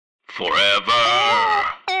Forever.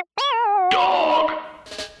 Dog.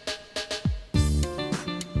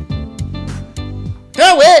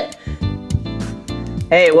 Go it!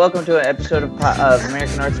 Hey, welcome to an episode of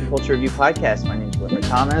American Arts and Culture Review Podcast. My name is Wilmer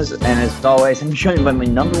Thomas, and as always, I'm joined by my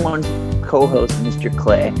number one co-host, Mr.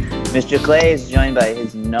 Clay. Mr. Clay is joined by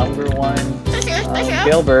his number one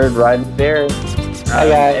jailbird, Rod Bear. Hi,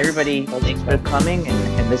 guys. Everybody, thanks for coming,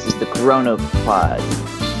 and this is the Corona Pod,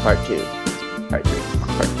 Part 2. Part 2.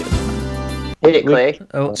 Hit it, Clay.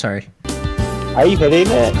 Oh, sorry. Are you hitting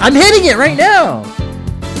it? I'm hitting it right now!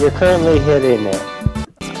 You're currently hitting it.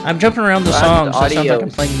 I'm jumping around the Rod's song, so it sounds audio like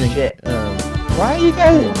I'm playing the... shit. Why are you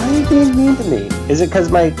being mean to me? Is it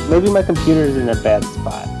because maybe my computer's in a bad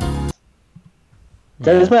spot?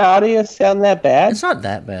 Does my audio sound that bad? It's not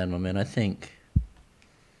that bad, my man, I think.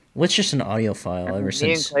 Well, it's just an audio file ever Me and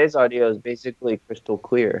since... Clay's audio is basically crystal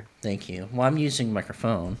clear. Thank you. Well, I'm using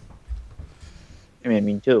microphone. I mean,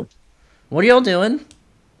 me too. What are y'all doing?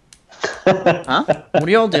 Huh? What are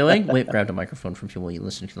y'all doing? Wait, grab the microphone from people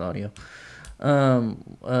listening to the audio.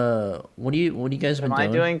 What do you guys What been am I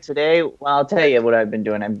doing? doing today? Well, I'll tell you what I've been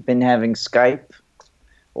doing. I've been having Skype,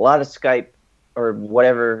 a lot of Skype or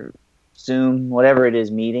whatever, Zoom, whatever it is,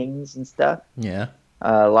 meetings and stuff. Yeah.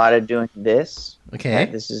 A lot of doing this. Okay.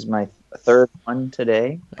 This is my third one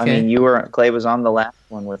today. Okay. I mean, Clay was on the last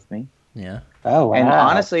one with me. Yeah. Oh, wow. And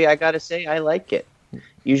honestly, I gotta say, I like it.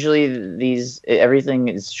 Usually everything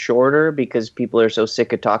is shorter because people are so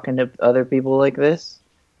sick of talking to other people like this.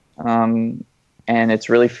 And it's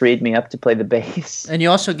really freed me up to play the bass. And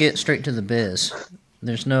you also get straight to the biz.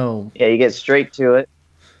 There's no... Yeah, you get straight to it.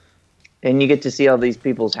 And you get to see all these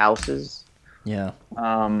people's houses. Yeah.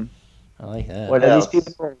 I like that. What Are else? these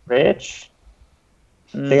people rich?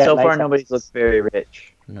 They got So nice far, nobody's houses. looked very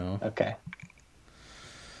rich. No. Okay.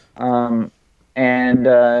 And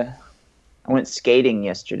I went skating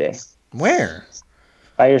yesterday Where?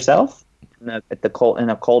 By yourself? in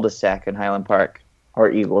a cul-de-sac in Highland Park or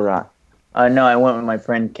Eagle Rock. No, I went with my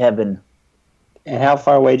friend Kevin, And how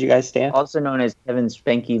far away did you guys stand? also known as Kevin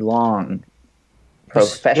Spanky Long,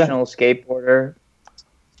 professional skateboarder.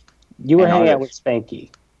 You were and hanging out artist. with Spanky.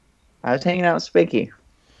 I was hanging out with Spanky.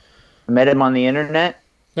 I met him on the internet.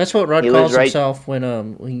 That's what Rod He calls lives right- himself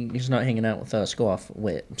when he's not hanging out with us. Go off,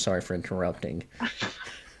 Wit. I'm sorry for interrupting.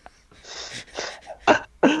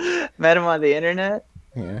 Met him on the internet.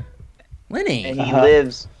 Yeah. Lenny. And he Uh-huh.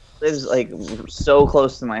 lives like so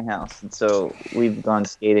close to my house, and so we've gone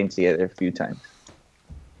skating together a few times.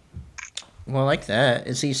 Well, like that.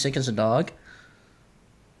 Is he sick as a dog?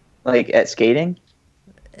 Like at skating?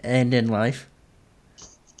 And in life?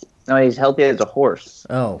 No, he's healthy as a horse.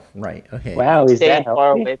 Oh, right. Okay. Wow, he's Staying that far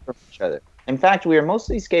healthy? away from each other. In fact, we were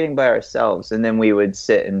mostly skating by ourselves, and then we would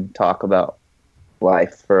sit and talk about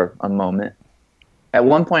life for a moment. At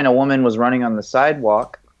one point, a woman was running on the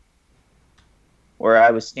sidewalk where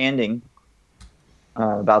I was standing,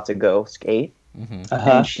 about to go skate. Mm-hmm.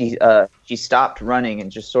 Uh-huh. And she stopped running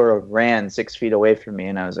and just sort of ran 6 feet away from me,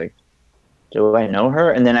 and I was like, do I know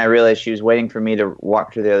her? And then I realized she was waiting for me to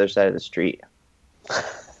walk to the other side of the street.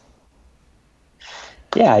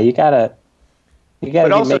 Yeah, you gotta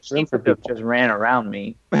But also, make she room for could have people. just ran around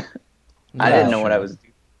me. I Yeah, didn't know what I was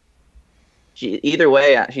doing. Either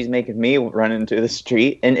way, she's making me run into the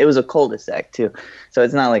street, and it was a cul-de-sac too, so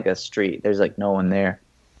it's not like a street. There's like no one there.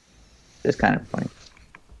 It's kind of funny.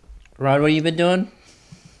 Rod, what have you been doing?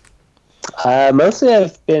 Mostly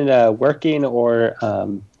I've been working or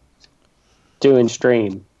doing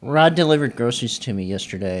stream. Rod delivered groceries to me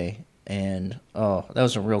yesterday, and that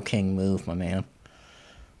was a real king move, my man.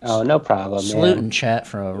 Oh, no problem, Salute man. and chat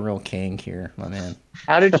for a real king here, my man.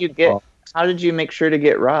 How did you get? How did you make sure to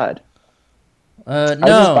get Rod? I just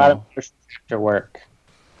bought No. him after work.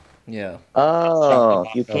 Yeah. Oh,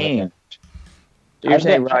 you So, came. So you're I've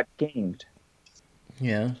saying been- Rod Kinged.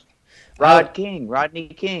 Yeah. Rod King, Rodney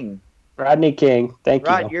King. Rodney King, thank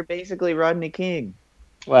Rod, you. you're basically Rodney King.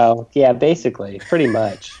 Well, yeah, basically, pretty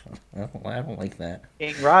much. I don't like that.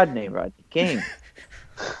 King Rodney King.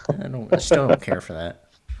 I still don't care for that.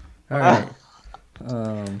 All right.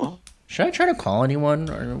 Should I try to call anyone,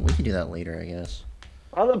 or we can do that later, I guess.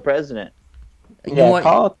 Call the president. You know Yeah, what?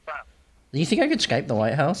 call. Do you think I could Skype the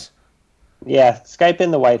White House? Yeah, Skype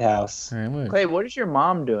in the White House. All right, I'm gonna- Clay, what is your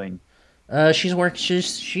mom doing?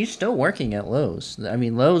 She's still working at Lowe's. I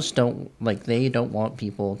mean, Lowe's they don't want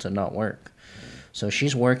people to not work. So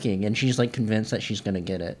she's working, and she's like convinced that she's gonna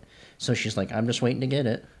get it. So she's like, I'm just waiting to get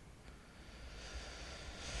it.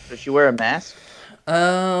 Does she wear a mask?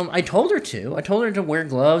 I told her to. I told her to wear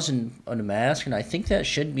gloves and a mask, and I think that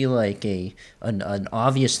should be like an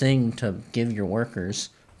obvious thing to give your workers.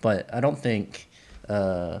 But I don't think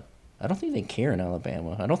I don't think they care in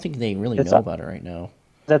Alabama. I don't think they really It's know a- about it right now.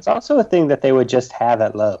 That's also a thing that they would just have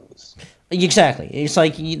at Lowe's. Exactly. It's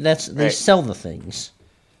like they Right. sell the things.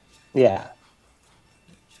 Yeah.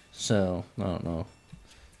 So I don't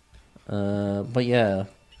know. But yeah,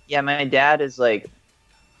 Yeah, my dad is like,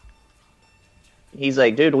 he's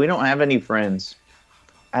like, dude, we don't have any friends.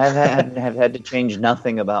 Have had to change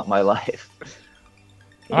nothing about my life.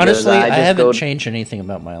 He goes, honestly, I just haven't go- changed anything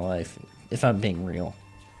about my life. If I'm being real.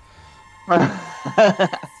 I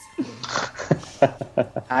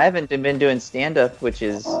haven't been doing stand up, which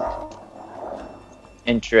is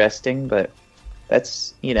interesting, but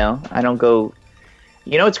that's, I don't go.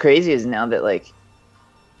 What's crazy is now that, like,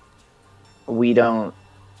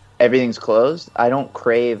 everything's closed, I don't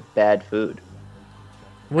crave bad food.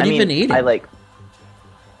 What have you been eating?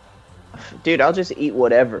 Dude, I'll just eat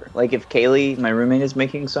whatever. Like, if Kaylee, my roommate, is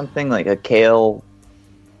making something, like a kale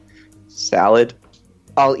salad,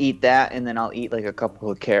 I'll eat that, and then I'll eat, like, a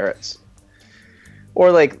couple of carrots.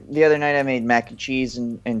 Or, like, the other night I made mac and cheese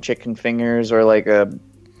and chicken fingers, or, like, a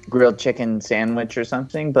grilled chicken sandwich or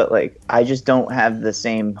something, but, like, I just don't have the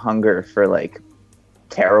same hunger for, like,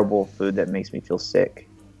 terrible food that makes me feel sick.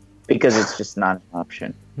 Because it's just not an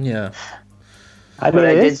option. Yeah. I But mean, I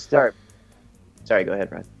it did is, start... Sorry, go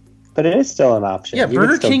ahead, Rod. but it is still an option. Yeah, You can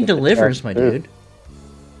Burger still King get the delivers, my food. dude.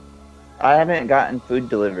 I haven't gotten food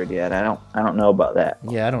delivered yet. I don't know about that.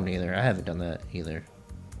 Yeah, I don't either. I haven't done that either.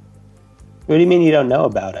 What do you mean you don't know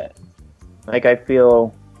about it? Like, I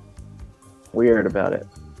feel weird about it.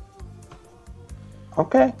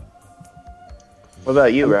 Okay. What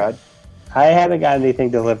about you, Rod? I haven't got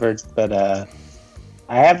anything delivered, but I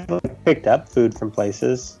have picked up food from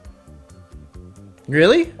places.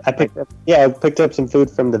 Really? I picked up some food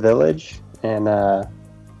from the village and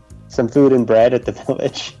some food and bread at the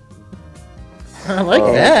village. I like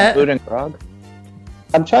Oh, that. Food and grog?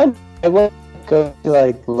 I want to go to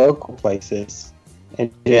like local places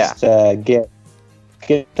and just get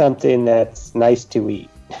something that's nice to eat.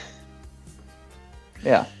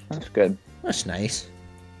 Yeah, that's good. That's nice.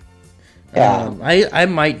 Yeah. I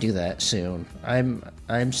might do that soon.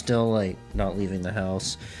 I'm still like not leaving the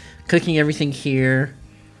house, cooking everything here,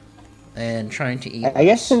 and trying to eat. I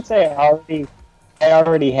guess since I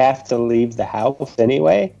already have to leave the house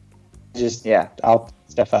anyway, I'll put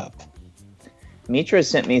stuff up. Mitra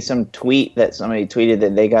sent me some tweet that somebody tweeted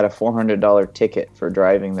that they got a $400 ticket for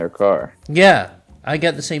driving their car. Yeah, I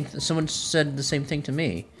got the same. Someone said the same thing to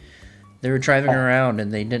me. They were driving around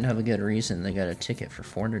and they didn't have a good reason. They got a ticket for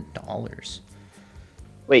 $400.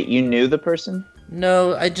 Wait, you knew the person?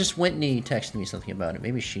 No, Whitney texted me something about it.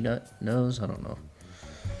 Maybe she knows. I don't know.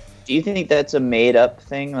 Do you think that's a made up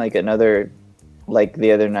thing? Like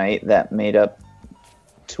the other night, that made up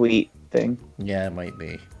tweet thing? Yeah, it might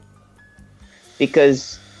be.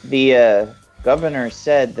 Because the governor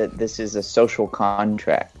said that this is a social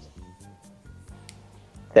contract.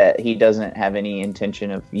 That he doesn't have any intention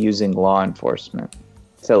of using law enforcement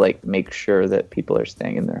to, like, make sure that people are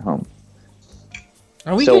staying in their home.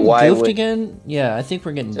 Are we So getting why goofed would- again? Yeah, I think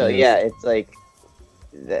we're getting So goofed. yeah, it's like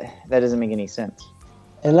that doesn't make any sense.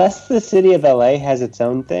 Unless the city of LA has its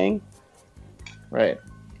own thing, Right.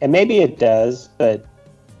 and maybe it does, but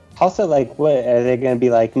also, like, what are they going to be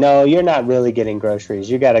like? No, you're not really getting groceries.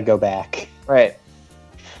 You got to go back. Right.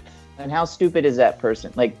 And how stupid is that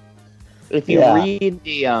person? Like, if you Yeah. read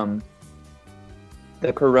the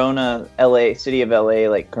Corona LA City of LA,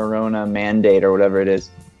 like, Corona mandate or whatever it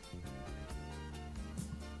is,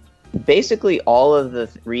 basically all of the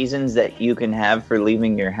reasons that you can have for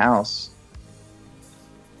leaving your house,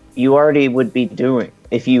 you already would be doing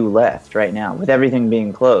if you left right now, with everything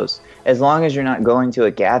being closed, as long as you're not going to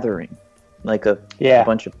a gathering, like a Yeah.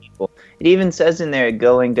 bunch of people. It even says in there,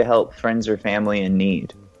 going to help friends or family in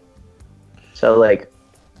need. So, like,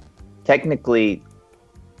 technically,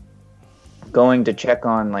 going to check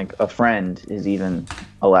on, like, a friend is even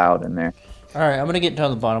allowed in there. All right, I'm gonna get to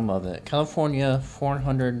the bottom of it. California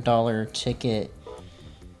 $400 ticket.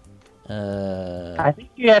 I think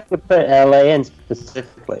you have to put LA in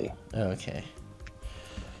specifically. Okay.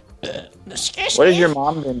 What has your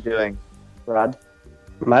mom been doing, Rod?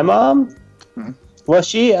 My mom? Hmm. Well,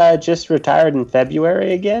 she just retired in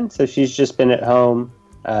February again, so she's just been at home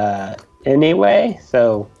anyway,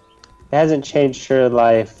 so it hasn't changed her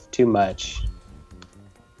life too much.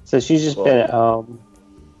 So she's just been at home.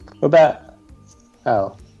 What about...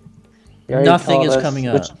 Oh. You already Nothing told is us coming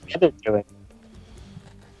what up. your mother's doing.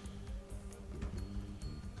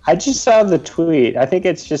 I just saw the tweet. I think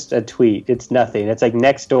it's just a tweet. It's nothing. It's like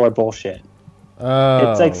Nextdoor bullshit. Oh.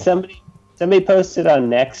 It's like somebody posted on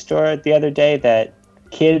Nextdoor the other day that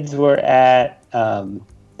kids were at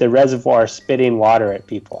the reservoir spitting water at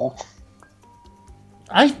people.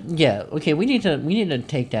 Okay, we need to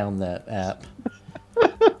take down that app.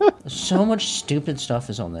 So much stupid stuff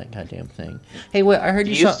is on that goddamn thing. Hey, wait, I heard Do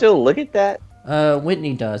you you saw still look at that?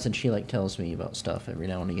 Whitney does, and she like tells me about stuff every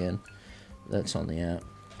now and again that's on the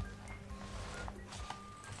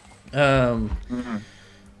app.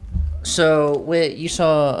 So wait, you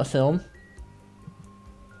saw a film?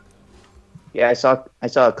 Yeah, I saw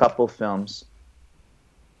a couple films.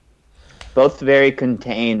 Both very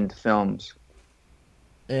contained films.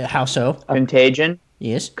 How so? Contagion.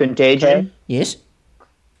 Yes. Contagion. Okay. Yes.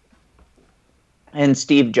 And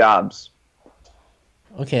Steve Jobs.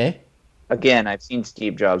 Okay. Again, I've seen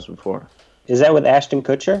Steve Jobs before. Is that with Ashton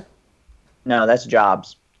Kutcher? No, that's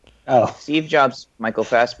Jobs. Oh, Steve Jobs, Michael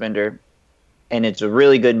Fassbender, and it's a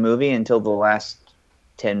really good movie until the last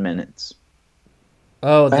 10 minutes.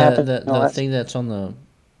 Oh, What happened? the No, that's- thing that's on the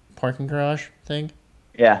parking garage thing.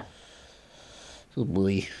 Yeah. Oh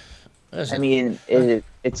boy. I mean,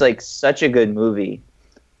 it's like such a good movie.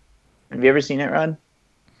 Have you ever seen it, Rod?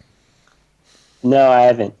 no, I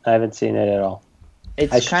haven't. I haven't seen it at all.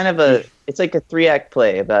 It's I kind of it's like a 3-act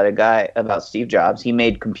play about Steve Jobs. He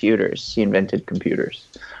made computers. He invented computers.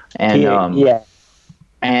 And Yeah.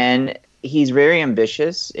 and he's very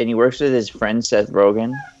ambitious, and he works with his friend Seth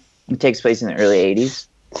Rogen. It takes place in the early 80s.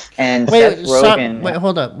 And Seth Rogen... wait,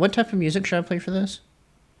 hold up. What type of music should I play for this?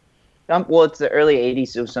 Well, it's the early 80s,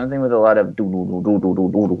 so something with a lot of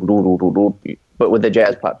but with a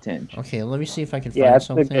jazz pop tinge. Okay, let me see if I can find Yeah, that's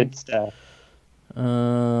the something. good stuff.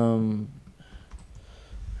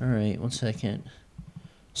 All right, 1 second.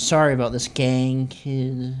 Sorry about this, gang.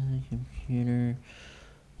 Kid computer.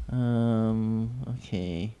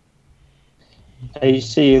 Okay.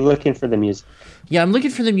 So you're looking for the music. Yeah, I'm looking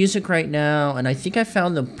for the music right now, and I think I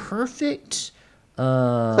found the perfect.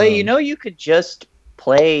 Clay, you could just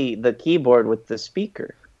play the keyboard with the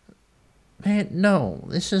speaker. Man, no,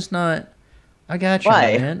 this is not. I got you,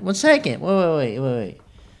 Why? man. 1 second. Wait.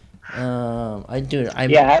 I do it. I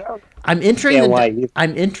don't I'm entering understand why you.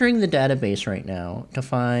 I'm entering the database right now to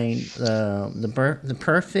find the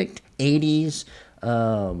perfect '80s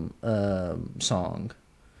song.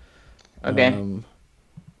 Okay. 1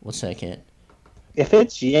 second. If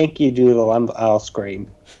it's Yankee Doodle, I'll scream.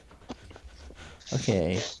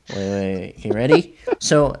 Okay, wait. Okay, ready?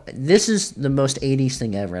 So this is the most '80s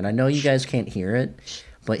thing ever, and I know you guys can't hear it,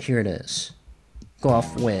 but here it is. Go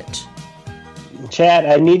off wit. Chad,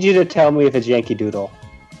 I need you to tell me if it's Yankee Doodle.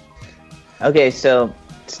 Okay, so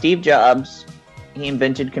Steve Jobs, he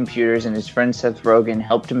invented computers, and his friend Seth Rogen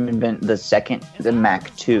helped him invent the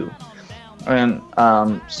Mac 2.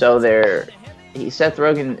 Seth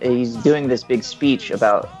Rogen, he's doing this big speech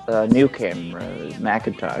about a new camera,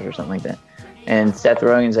 Macintosh or something like that. And Seth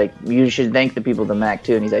Rogen's like, you should thank the people of the Mac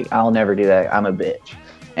 2. And he's like, I'll never do that. I'm a bitch.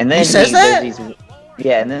 And then He says that?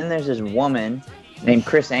 And then there's this woman named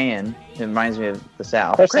Chris Ann, who reminds me of the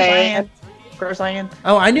South. Chris Ann. Chris Ann.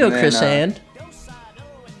 Oh, I knew a And Chris then, and.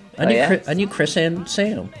 I knew yeah? I knew Chris and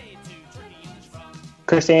Sam.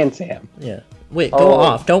 Chris and Sam. Yeah. Wait, go Oh.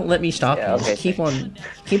 off. Don't let me stop Yeah, you. okay,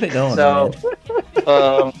 Keep it going. So,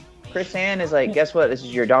 man. Chris Ann is like, guess what? This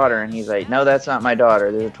is your daughter. And he's like, no, that's not my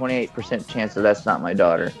daughter. There's a 28% chance that that's not my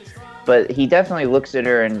daughter. But he definitely looks at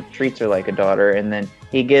her and treats her like a daughter. And then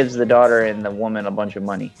he gives the daughter and the woman a bunch of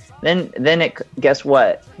money. Guess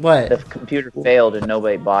what? What? The computer failed and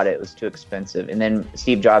nobody bought it. It was too expensive. And then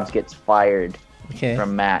Steve Jobs gets fired Okay.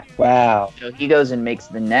 from Mac. Wow. So he goes and makes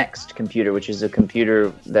the next computer, which is a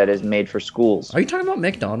computer that is made for schools. Are you talking about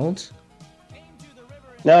McDonald's?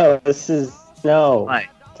 No, no. Why?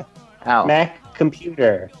 How? Mac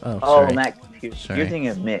computer. Oh, Oh, sorry. Mac computer. Sorry. You're thinking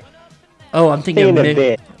of Mick. Oh, I'm thinking of Thinking of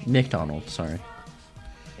it. McDonald's. Sorry.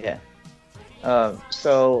 Yeah.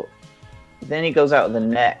 So then he goes out with the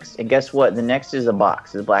next, and guess what? The next is a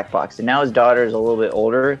black box. And now his daughter is a little bit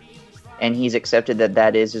older, and he's accepted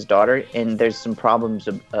that is his daughter, and there's some problems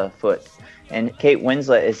afoot. And Kate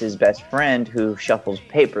Winslet is his best friend who shuffles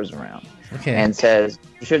papers around Okay. and says,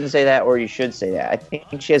 you shouldn't say that, or you should say that. I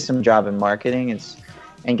think she has some job in marketing.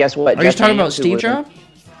 And guess what? Are you Jeff talking about Daniels, who Steve was in- Jobs?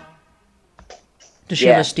 Does she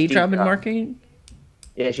Yeah, have a Steve Steve Jobs in Jobs. marketing?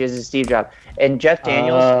 Yeah, she has a Steve Jobs. And Jeff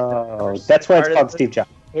Daniels. Oh, that's why it's part of called the- Steve Jobs.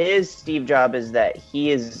 His Steve Jobs is that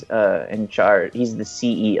he is in charge. He's the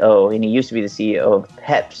CEO, and he used to be the CEO of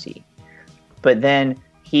Pepsi. But then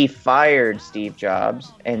he fired Steve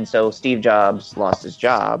Jobs, and so Steve Jobs lost his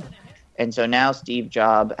job. And so now Steve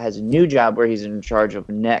Jobs has a new job where he's in charge of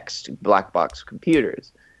Next black box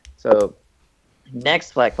computers. So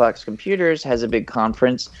Next, Black Box Computers has a big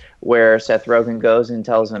conference where Seth Rogen goes and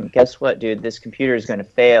tells him, guess what, dude, this computer is going to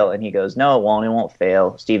fail. And he goes, no, it won't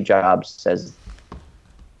fail. Steve Jobs says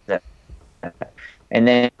that. And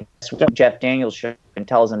then Jeff Daniels shows up and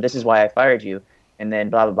tells him, this is why I fired you. And then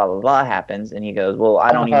blah, blah, blah, blah, blah happens. And he goes, well,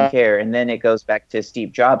 I don't even care. And then it goes back to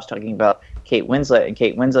Steve Jobs talking about Kate Winslet. And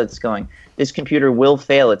Kate Winslet's going, this computer will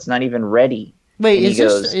fail. It's not even ready. Wait, and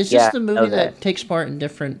is this the movie that takes part in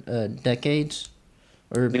different decades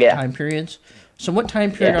or time periods? So what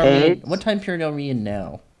time period are we in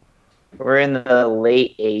now? We're in the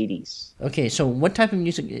late 80s. Okay, so what type of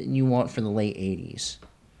music you want for the late 80s?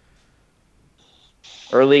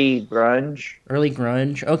 Early grunge. Early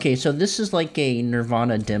grunge. Okay, so this is like a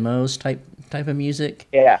Nirvana demos type of music.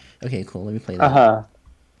 Yeah. Okay, cool. Let me play that.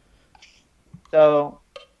 So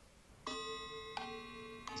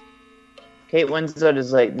Kate Winslet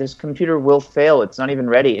is like, this computer will fail. It's not even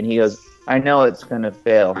ready. And he goes, I know it's going to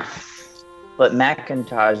fail. But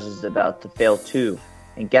Macintosh is about to fail too.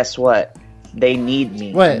 And guess what? They need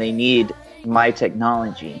me. What? And they need my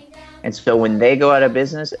technology. And so when they go out of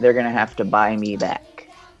business, they're going to have to buy me back.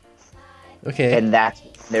 Okay. And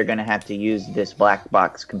they're going to have to use this black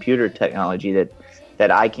box computer technology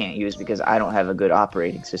that I can't use because I don't have a good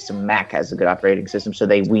operating system. Mac has a good operating system, so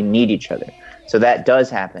we need each other. So that does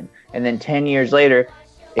happen. And then 10 years later,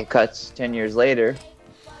 it cuts 10 years later,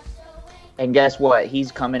 and guess what?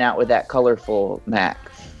 He's coming out with that colorful Mac,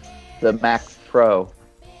 the Mac Pro,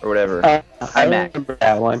 or whatever. I remember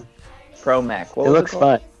that one. Pro Mac. It looks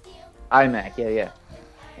fun. iMac, yeah.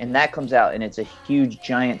 And that comes out, and it's a huge,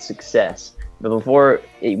 giant success. But before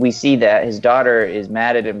we see that, his daughter is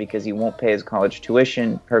mad at him because he won't pay her college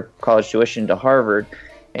tuition to Harvard.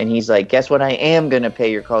 And he's like, guess what? I am going to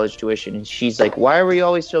pay your college tuition. And she's like, why were you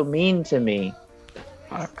always so mean to me?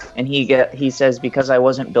 And he says, because I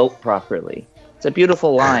wasn't built properly. It's a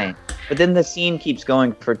beautiful line. But then the scene keeps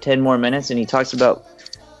going for 10 more minutes, and he talks about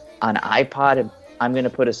an iPod, and I'm going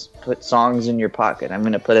to put songs in your pocket. I'm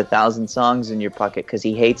going to put 1,000 songs in your pocket because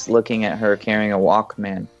he hates looking at her carrying a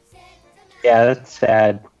Walkman. Yeah, that's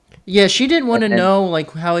sad. Yeah, she didn't want to know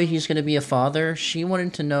like how he's going to be a father. She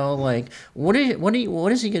wanted to know like what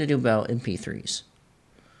is he going to do about MP3s?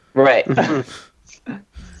 Right.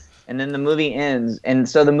 And then the movie ends, and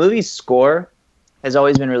so the movie's score has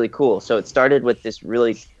always been really cool. So it started with this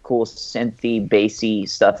really cool synthy, bassy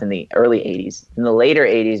stuff in the early 80s. In the later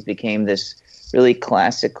 80s became this really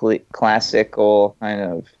classical kind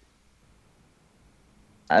of,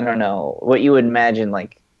 I don't know, what you would imagine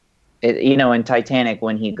like, in Titanic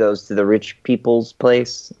when he goes to the rich people's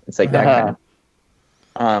place. It's like that kind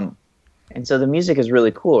of. And so the music is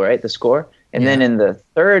really cool, right? The score. And then in the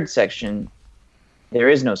third section, there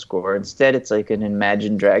is no score. Instead, it's like an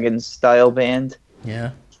Imagine Dragons style band.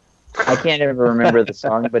 Yeah. I can't ever remember the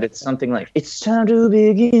song, but it's something like, it's time to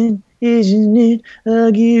begin, isn't it? I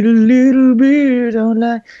get a little bit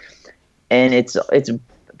online. And it's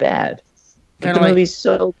bad. But the movie's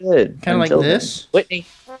so good. Kind of like this? Whitney.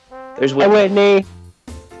 There's Whitney. Hi, Whitney.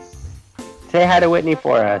 Say hi to Whitney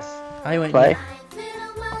for us. Hi, Whitney. Play.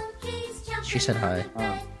 She said hi.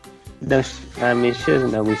 No, she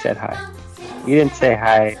doesn't know we said hi. You didn't say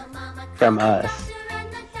hi from us.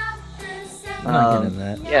 I'm not getting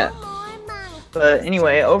that. Yeah. But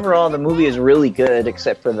anyway, overall, the movie is really good,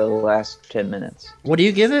 except for the last 10 minutes. What do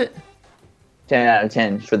you give it? 10 out of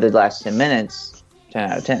 10. For the last 10 minutes,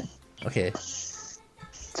 10 out of 10. Okay.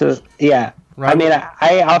 So, yeah. Right. I mean,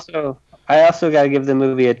 I also got to give the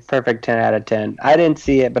movie a perfect 10 out of 10. I didn't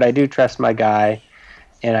see it, but I do trust my guy,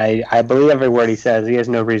 and I believe every word he says. He has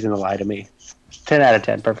no reason to lie to me. 10 out of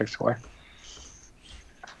 10, perfect score.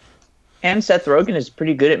 And Seth Rogen is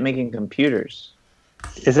pretty good at making computers.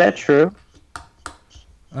 Is that true?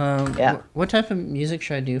 Yeah. What type of music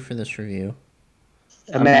should I do for this review?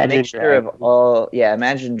 Imagine Dragons.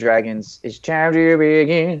 Imagine Dragons is time to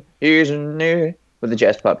begin, isn't it? With a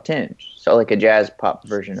jazz pop tinge. So like a jazz pop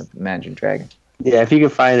version of Imagine Dragons. Yeah, if you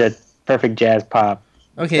could find a perfect jazz pop,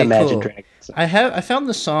 Imagine Dragons. I found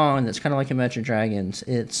the song that's kind of like Imagine Dragons.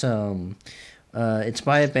 It's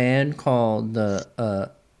by a band called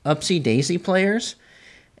the Upsy Daisy Players,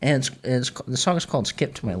 and the song is called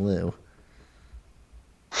 "Skip to My Lou."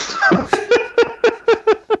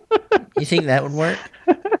 You think that would work?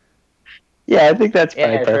 Yeah, I think that's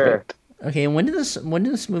probably perfect. Sure. Okay, when did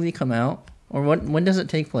this movie come out, or when does it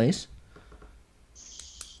take place?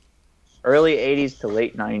 Early 80s to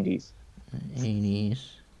late 90s. 80s.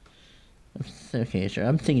 Okay, sure.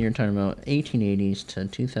 I'm thinking you're talking about 1880s to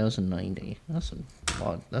 2090. That's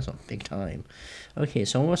a big time. Okay,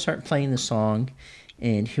 so I'm gonna start playing the song,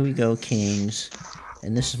 and here we go, Kings,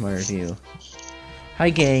 and this is my review. Hi,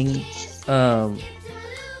 gang.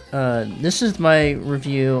 This is my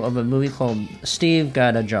review of a movie called Steve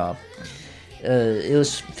Got a Job. It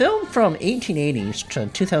was filmed from 1880s to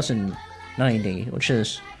 2090, which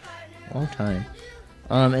is a long time.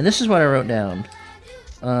 And this is what I wrote down.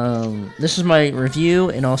 This is my review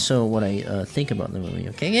and also what I think about the movie.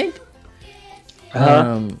 Okay,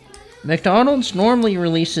 gang? McDonald's normally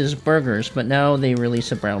releases burgers, but now they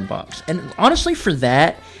release a brown box. And honestly, for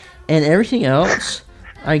that and everything else,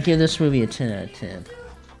 I give this movie a 10 out of 10.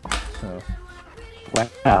 So.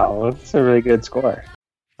 Wow, that's a really good score.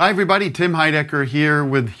 Hi, everybody. Tim Heidecker here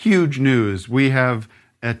with huge news. We have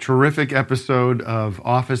a terrific episode of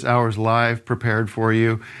Office Hours Live prepared for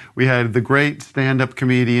you. We had the great stand-up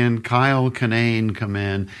comedian Kyle Kinane come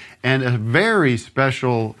in, and a very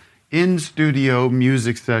special in-studio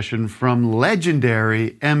music session from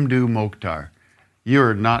legendary Mdou Mokhtar.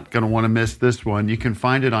 You're not going to want to miss this one. You can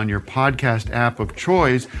find it on your podcast app of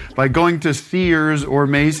choice by going to Sears or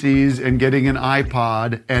Macy's and getting an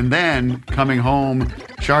iPod and then coming home,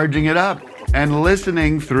 charging it up, and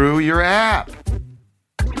listening through your app.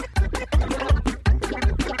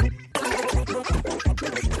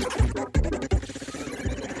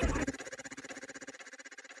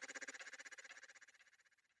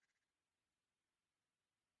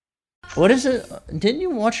 What is it? Didn't you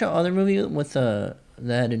watch another movie with that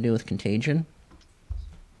had to do with Contagion?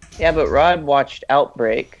 Yeah, but Rod watched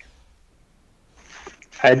Outbreak.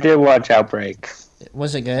 I did watch Outbreak.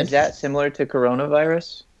 Was it good? Is that similar to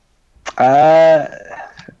coronavirus?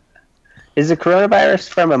 Is the coronavirus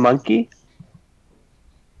from a monkey?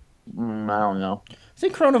 I don't know. I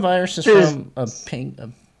think coronavirus is from a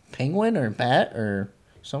penguin or bat or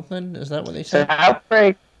something. Is that what they said?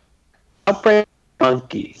 Outbreak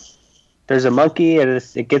monkey. There's a monkey, and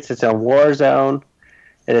it gets its own war zone.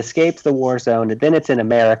 It escapes the war zone, and then it's in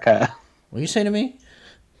America. What do you say to me?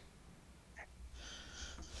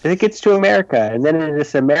 And it gets to America, and then in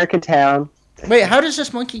this American town. Wait, how does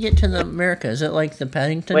this monkey get to the America? Is it like the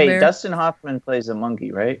Paddington Wait, Bear? Dustin Hoffman plays a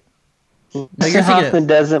monkey, right? No, Dustin Hoffman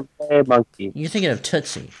doesn't play a monkey. You're thinking of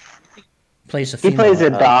Tootsie. Plays a He female. plays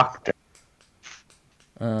a doctor.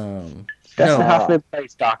 Dustin Hoffman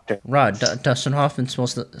plays doctor. Rod, Dustin Hoffman's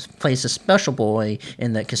supposed to plays a special boy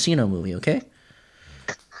in that casino movie, okay?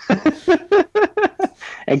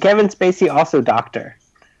 And Kevin Spacey also doctor.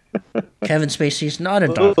 Kevin Spacey's not a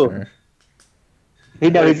doctor. He's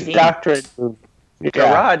a doctor. To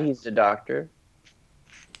Rod, he's the doctor.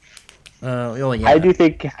 Oh, yeah. I do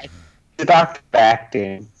think the doctor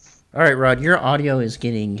acting. All right, Rod, your audio is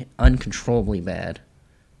getting uncontrollably bad.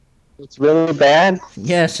 It's really bad?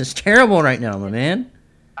 Yes, it's terrible right now, my man.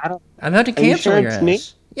 I'm about to cancel your ass. Me?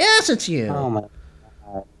 Yes, it's you. Oh my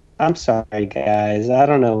God. I'm sorry, guys. I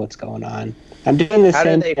don't know what's going on. I'm doing the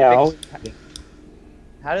same thing.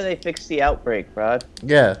 How do they fix the outbreak, Rod?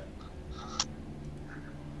 Yeah.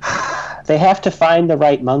 They have to find the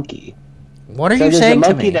right monkey. What are you saying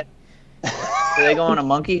to me? Do they go on a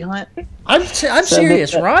monkey hunt? I'm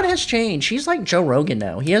serious. Rod has changed. He's like Joe Rogan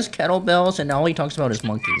now. He has kettlebells, and all he talks about is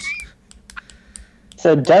monkeys.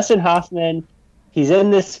 So Dustin Hoffman, he's in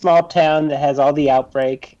this small town that has all the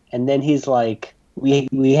outbreak, and then he's like,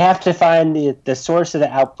 we have to find the source of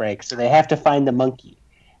the outbreak, so they have to find the monkey.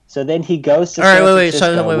 So then he goes to. All right, wait.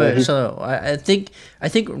 So I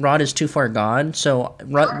think Rod is too far gone. So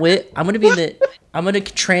Rod, I'm gonna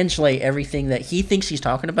translate everything that he thinks he's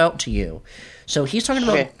talking about to you. So he's talking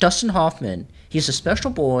about Dustin Hoffman. He's a special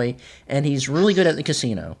boy, and he's really good at the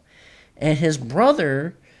casino. And his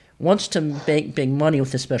brother wants to make big money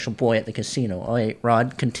with this special boy at the casino. All right,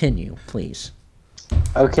 Rod, continue, please.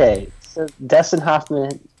 Okay, so Dustin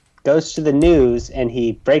Hoffman goes to the news, and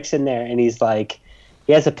he breaks in there, and he's like,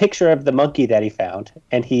 he has a picture of the monkey that he found,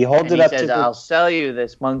 and he holds it up to I'll sell you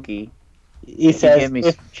this monkey. He says, give me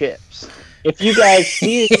some chips. If you guys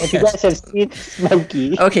have seen this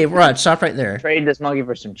monkey. Okay, Rod, stop right there. Trade this monkey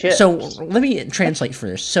for some chips. So let me translate for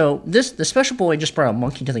this. So the special boy just brought a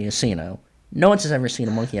monkey to the casino. No one has ever seen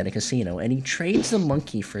a monkey at a casino, and he trades the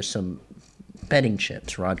monkey for some betting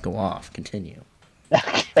chips. Rod, go off. Continue.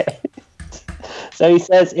 Okay. So he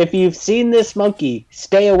says, if you've seen this monkey,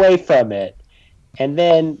 stay away from it. And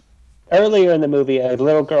then earlier in the movie, a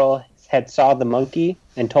little girl had saw the monkey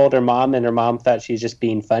and told her mom, and her mom thought she was just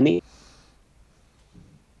being funny.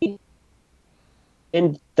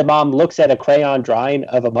 And the mom looks at a crayon drawing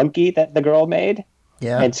of a monkey that the girl made,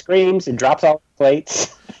 and screams and drops all the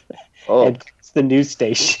plates. And it's the news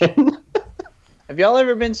station. Have y'all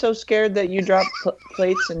ever been so scared that you dropped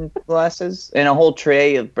plates and glasses and a whole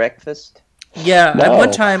tray of breakfast? Yeah, at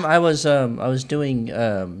one time I was doing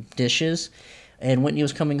dishes, And Whitney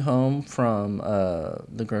was coming home from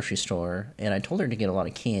the grocery store, and I told her to get a lot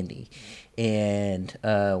of candy. And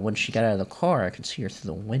when she got out of the car, I could see her through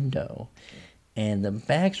the window. And the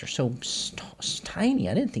bags are so tiny.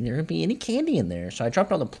 I didn't think there would be any candy in there. So I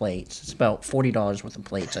dropped all the plates. It's about $40 worth of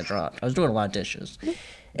plates I dropped. I was doing a lot of dishes.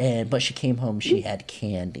 But she came home, she had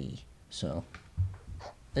candy. So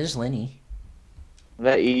there's Lenny. I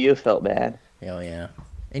bet you felt bad. Oh, yeah.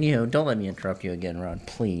 And, don't let me interrupt you again, Ron.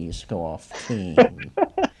 Please, go off. King.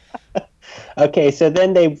 Okay, so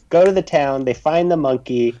then they go to the town, they find the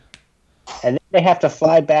monkey, and then they have to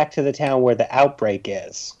fly back to the town where the outbreak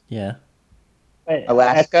is. Yeah. But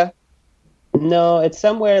Alaska? No, it's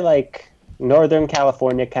somewhere like Northern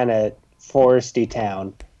California, kind of foresty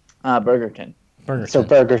town. Burgerton. Burger So King.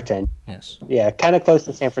 Burgerton. Yes. Yeah, kind of close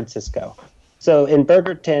to San Francisco. So in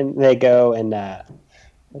Burgerton, they go and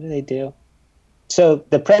what do they do? So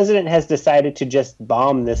the president has decided to just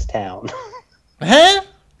bomb this town. Huh?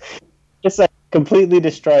 Just like completely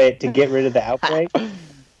destroy it to get rid of the outbreak.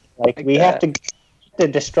 Like we have to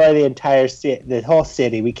destroy the entire city, the whole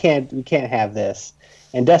city. We can't have this.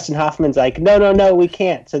 And Dustin Hoffman's like, no, we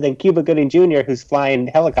can't. So then Cuba Gooding Jr., who's flying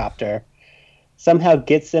helicopter, somehow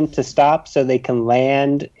gets them to stop so they can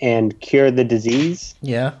land and cure the disease.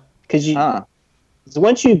 Yeah. Because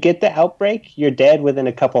once you get the outbreak, you're dead within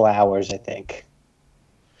a couple hours, I think.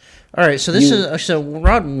 All right, so so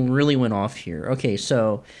Rod really went off here. Okay,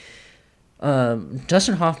 so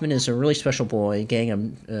Dustin Hoffman is a really special boy. Gang,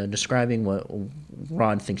 I'm describing what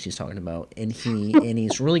Rod thinks he's talking about, and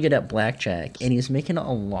he's really good at blackjack, and he's making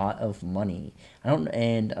a lot of money.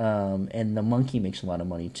 And the monkey makes a lot of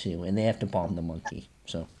money too, and they have to bomb the monkey.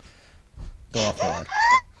 So go off, Rod.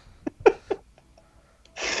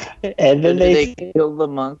 And then Did they kill the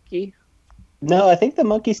monkey? No, I think the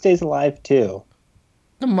monkey stays alive too.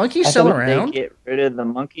 The monkey's I still thought around? They get rid of the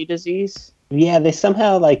monkey disease? Yeah, they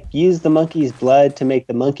somehow like use the monkey's blood to make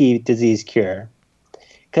the monkey disease cure.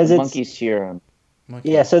 Because it's Monkey serum.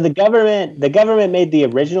 Monkey. yeah. So the government made the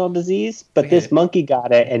original disease, but this Okay. monkey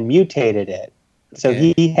got it and mutated it. So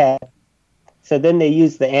Okay. he had. So then they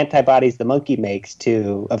use the antibodies the monkey makes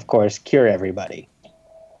to, of course, cure everybody.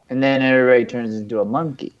 And then everybody turns into a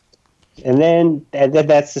monkey. And then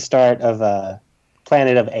that's the start of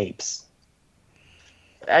Planet of Apes.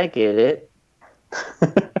 I get it.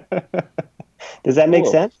 Does that make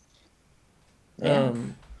Cool. sense? Yeah.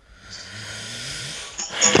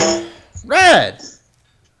 Rod!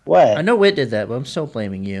 What? I know Whit did that, but I'm still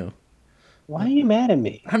blaming you. Why are you mad at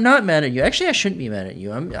me? I'm not mad at you. Actually, I shouldn't be mad at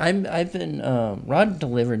you. I've been Rod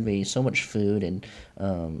delivered me so much food and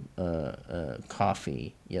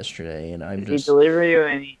coffee yesterday, and I'm Did he just deliver you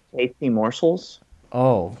any tasty morsels?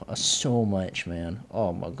 so much, man.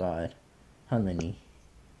 Oh my god, how many?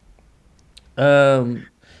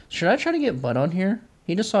 Should I try to get Bud on here?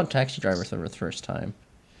 He just saw Taxi Driver for the first time.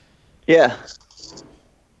 Yeah.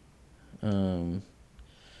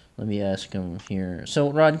 Let me ask him here.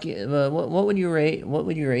 So, Rod, what would you rate? What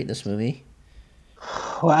would you rate this movie?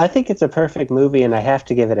 Well, I think it's a perfect movie, and I have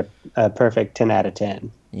to give it a perfect 10 out of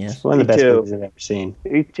 10. Yeah. It's one of the Me best too. movies I've ever seen.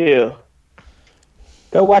 Me too.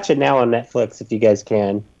 Go watch it now on Netflix if you guys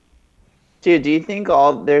can. Dude, do you think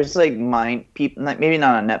there's like people, maybe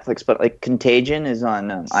not on Netflix, but like Contagion is on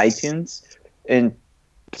iTunes, and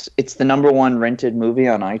it's the #1 rented movie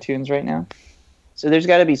on iTunes right now. So there's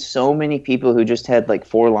got to be so many people who just had like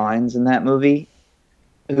 4 lines in that movie,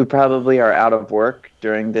 who probably are out of work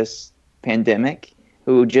during this pandemic,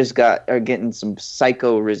 who just are getting some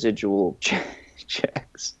psycho residual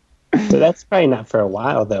checks. So that's probably not for a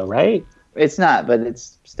while, though, right? It's not, but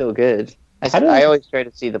it's still good. How do- I always try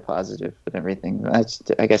to see the positive in everything.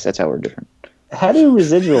 I guess that's how we're different. How do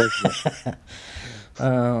residuals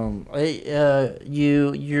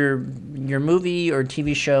Your movie or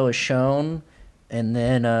TV show is shown, and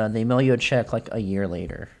then they mail you a check like a year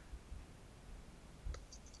later.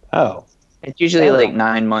 Oh. It's usually Oh. like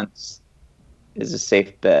 9 months is a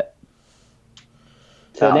safe bet.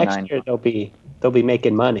 So About next 9 year they'll be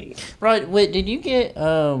making money. Right, wait, did you get,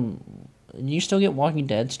 you still get Walking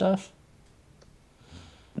Dead stuff?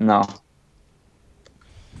 No.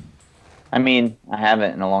 I mean, I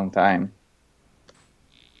haven't in a long time.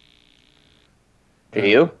 Do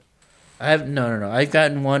you? No. I've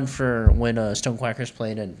gotten one for when Stonequackers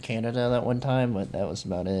played in Canada that one time, but that was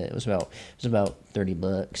about it. It was about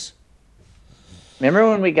 $30. Remember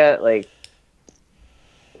when we got like,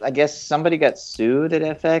 I guess somebody got sued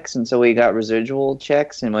at FX, and so we got residual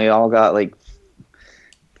checks, and we all got like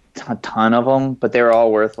a ton of them, but they were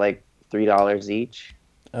all worth like $3 each.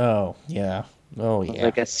 Oh yeah. Oh yeah.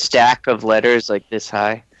 Like a stack of letters like this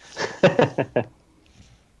high.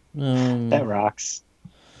 That rocks.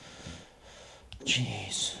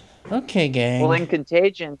 Jeez. Okay, gang. Well, in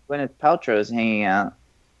Contagion, Gwyneth Paltrow's hanging out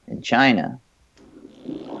in China.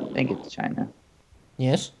 I think it's China.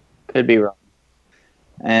 Yes. Could be wrong.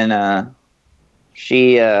 And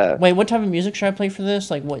she Wait, what type of music should I play for this?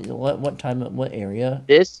 Like, what time? What area?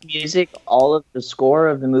 this music, all of the score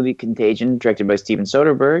of the movie Contagion, directed by Steven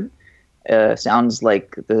Soderbergh, sounds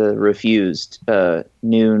like the Refused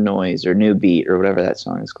New Noise or New Beat or whatever that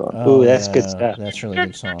song is called. Oh, Ooh, that's good stuff. That's a really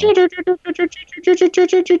good song. You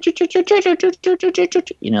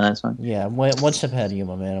know that song? Yeah. One step ahead of you,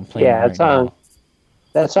 my man. I'm playing. Yeah, it that right song. now.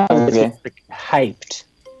 That song Okay. is like, hyped.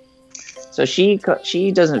 So she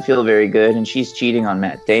doesn't feel very good, and she's cheating on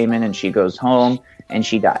Matt Damon, and she goes home and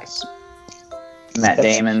she dies. Matt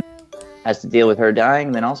Damon has to deal with her dying,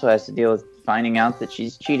 and then also has to deal with finding out that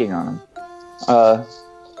she's cheating on him.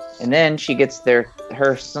 And then she gets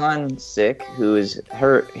her son sick, who is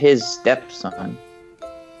his stepson.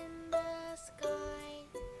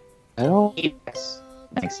 I don't. He dies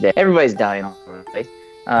next day. Everybody's dying all over the place.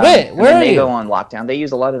 Wait, and where then are they you? go on lockdown. They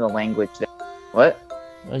use a lot of the language. What?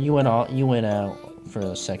 You went out for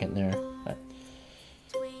a second there.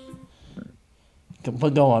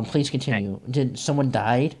 But go on, please continue. Did someone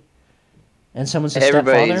died? And someone's a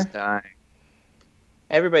Everybody's stepfather? dying.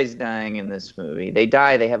 Everybody's dying in this movie. They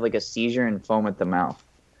die. They have like a seizure and foam at the mouth.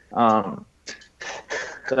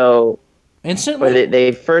 So, Instantly? but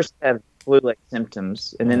they first have flu-like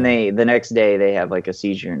symptoms, and then the next day they have like a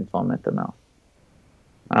seizure and foam at the mouth.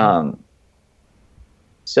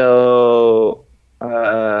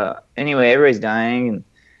 Anyway, everybody's dying, and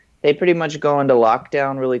they pretty much go into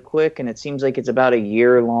lockdown really quick, and it seems like it's about a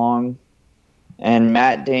year long. And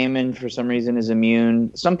Matt Damon, for some reason, is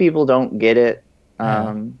immune. Some people don't get it.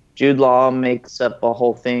 Jude Law makes up a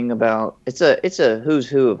whole thing about it's a who's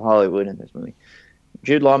who of Hollywood in this movie.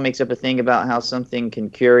 Jude Law makes up a thing about how something can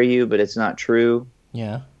cure you, but it's not true.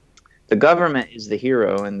 Yeah. The government is the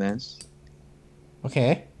hero in this.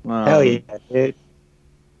 Okay. Hell yeah, dude.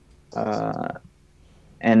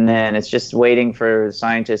 And then it's just waiting for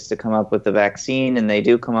scientists to come up with the vaccine, and they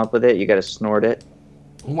do come up with it. You got to snort it.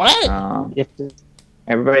 What? You have to-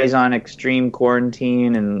 Everybody's on extreme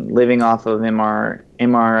quarantine and living off of MREs.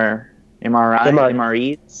 MREs?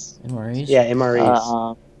 Yeah,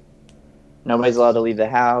 MREs. Nobody's allowed to leave the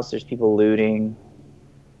house. There's people looting.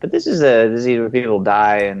 But this is a disease where people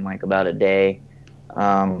die in like about a day.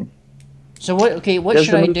 So what? Okay, what Does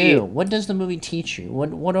should the I movie- do? What does the movie teach you?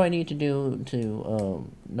 What do I need to do to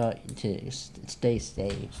not to stay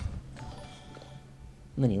safe?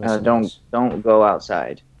 Lenny, listen to this. Don't go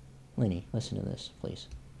outside. Lenny, listen to this, please.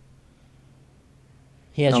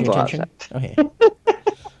 He has Don't your go attention. Okay.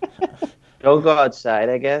 Don't go outside,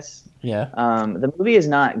 I guess. Yeah. The movie is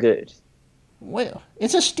not good. Well,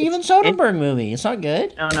 it's a Steven Soderbergh movie. It's not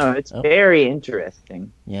good. No, it's Oh. very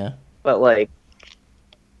interesting. Yeah. But like,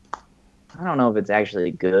 I don't know if it's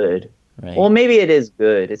actually good. Right. Well, maybe it is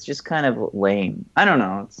good. It's just kind of lame. I don't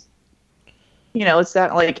know. It's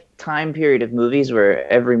that like time period of movies where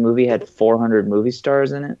every movie had 400 movie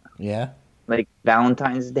stars in it. Yeah. Like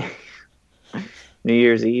Valentine's Day, New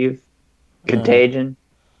Year's Eve, Contagion.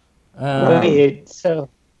 Wait, so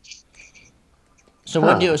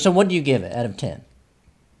What do you give it out of 10?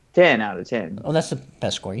 10 out of 10. Oh, that's the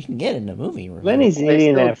best score you can get in a movie. review. Lenny's I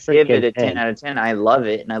eating still that give it a freaking 10 out of 10. I love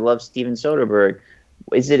it, and I love Steven Soderbergh.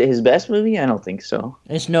 Is it his best movie? I don't think so.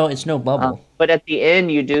 It's no bubble. But at the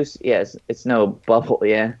end, you do. Yes, it's no bubble.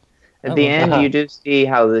 Yeah. At the end, you do see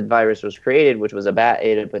how the virus was created, which was a bat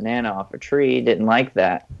ate a banana off a tree. He didn't like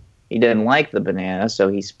that. He didn't like the banana, so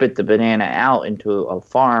he spit the banana out into a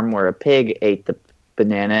farm where a pig ate the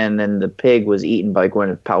banana, and then the pig was eaten by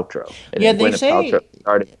Gwyneth Paltrow. And Yeah, then they Gwyneth say- Paltrow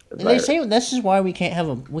started the They virus. say this is why we can't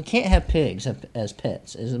have pigs as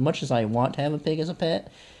pets. As much as I want to have a pig as a pet,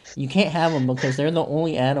 you can't have them because they're the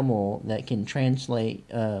only animal that can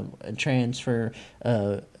transfer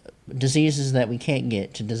diseases that we can't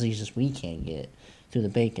get to diseases we can get through the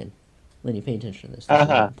bacon. Lenny, pay attention to this. This is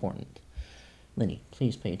important. Lenny,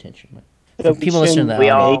 please pay attention. So People listen to that. We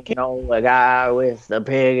all Bacon? know a guy with the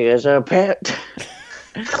pig as a pet.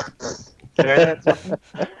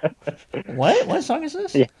 What song is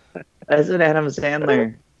this? Yeah. That's an Adam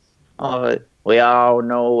Sandler. We all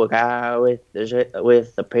know a guy with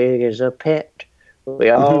the pig as a pet. We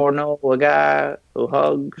all know a guy who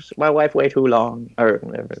hugs my wife way too long, or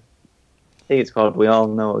whatever. I think it's called "We All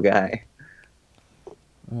Know a Guy."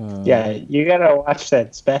 Yeah, you gotta watch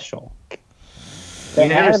that special. You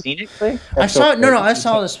never seen it, Clay? I saw I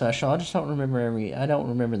saw the special. I just don't remember I don't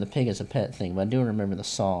remember the pig as a pet thing, but I do remember the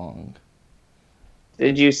song.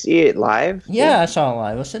 Did you see it live? Yeah, I saw it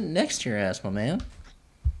live. I was sitting next to your ass, my man.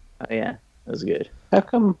 Oh, yeah. That was good. How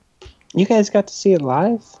come you guys got to see it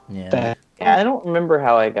live? Yeah. Yeah, I don't remember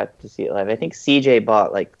how I got to see it live. I think CJ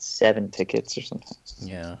bought like 7 tickets or something.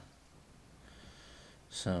 Yeah.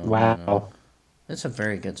 So, Wow. it's a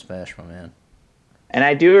very good smash, my man. And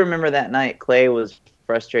I do remember that night Clay was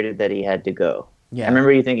frustrated that he had to go. Yeah. I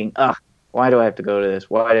remember you thinking, why do I have to go to this?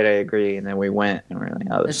 Why did I agree? And then we went and we're like,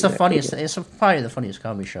 oh, this It's the is funniest. actually It's probably the funniest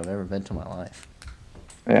comedy show I've ever been to in my life.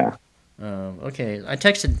 good. Yeah. Okay, I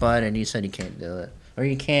texted Bud and he said he can't do it, or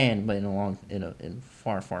he can, but in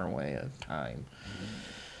far away of time.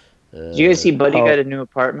 Did you guys see Buddy got a new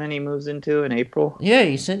apartment he moves into in April? Yeah,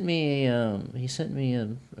 he sent me a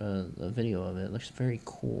video of it. It looks very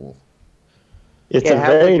cool. It's Yeah, a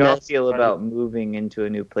how very would y'all nice feel apartment. about moving into a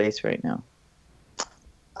new place right now?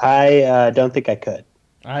 I don't think I could.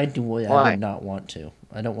 I Why? would not want to.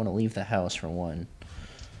 I don't want to leave the house for one.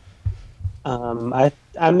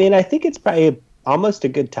 I mean, I think it's probably almost a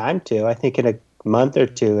good time to. I think in a month or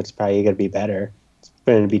two, it's probably going to be better. It's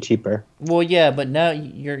going to be cheaper. Well, yeah, but now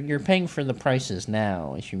you're paying for the prices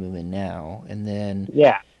now if you move in now, and then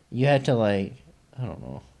Yeah. you had to I don't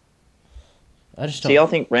know. I just So don't. y'all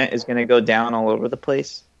think rent is going to go down all over the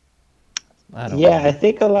place? I don't Yeah, know. I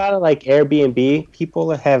think a lot of like Airbnb people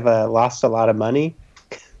have lost a lot of money,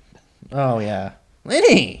 Oh yeah,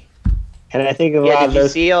 Lenny. and I think a Yeah, lot did of you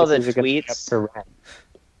those see all the places are gonna be up tweets? for rent.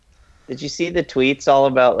 Did you see the tweets all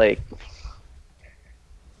about like,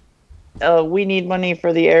 we need money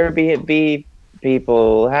for the Airbnb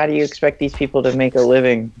people. How do you expect these people to make a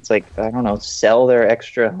living? It's like, I don't know, sell their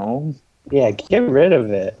extra home? Yeah, get rid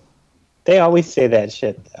of it. They always say that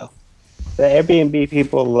shit though. The Airbnb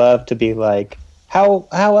people love to be like, how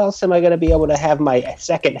else am I going to be able to have my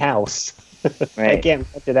second house? I Right. can't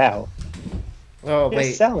rent it out. Oh Just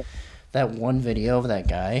wait, sell it. that one video of that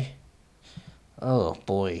guy. Oh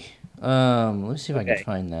boy. Let me see if I Okay. can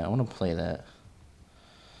find that. I want to play that.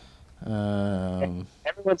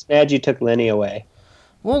 Everyone's mad you took Lenny away.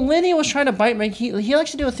 Well, Lenny was trying to bite my. He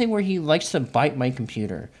likes to do a thing where he likes to bite my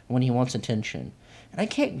computer when he wants attention, and I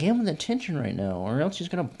can't give him the attention right now, or else he's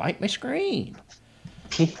gonna bite my screen.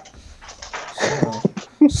 So,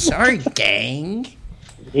 sorry, gang.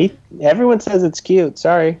 Everyone says it's cute.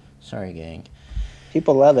 Sorry. Sorry, gang.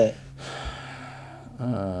 People love it.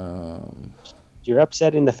 Um, You're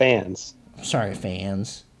upsetting the fans. sorry,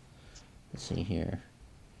 fans. Let's see here.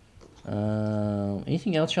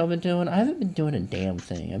 Anything else y'all been doing? I haven't been doing a damn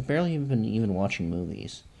thing. I've barely been even watching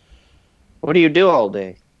movies. What do you do all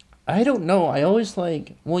day? I don't know. I always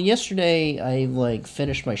well, yesterday I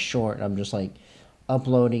finished my short. I'm just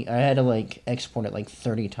uploading. I had to export it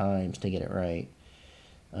 30 times to get it right.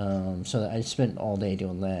 So I spent all day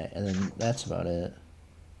doing that, and then that's about it.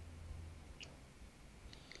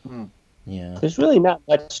 Yeah. There's really not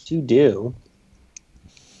much to do.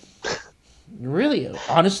 Really,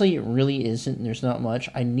 honestly, it really isn't. There's not much.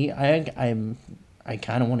 I kind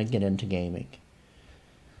of want to get into gaming.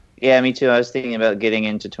 Yeah, me too. I was thinking about getting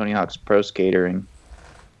into Tony Hawk's Pro Skater.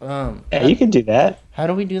 Yeah, you could do that. How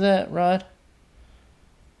do we do that, Rod?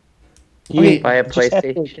 You Okay. Buy a just have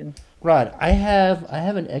to- PlayStation. Rod, I have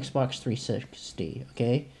an Xbox 360.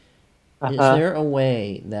 Okay, is Uh-huh. there a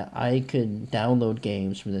way that I could download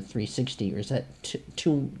games from the 360, or is that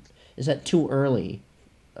too? Is that too early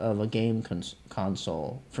of a game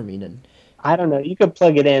console for me to? I don't know. You could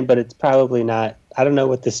plug it in, but it's probably not. I don't know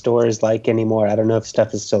what the store is like anymore. I don't know if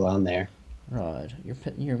stuff is still on there. Rod,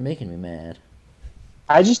 you're making me mad.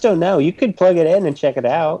 I just don't know. You could plug it in and check it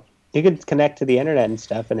out. You could connect to the internet and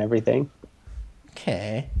stuff and everything.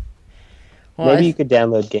 Okay. Well, Maybe you could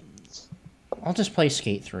download games. I'll just play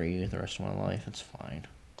Skate 3 the rest of my life. It's fine.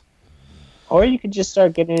 Or you could just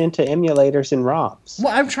start getting into emulators and ROMs.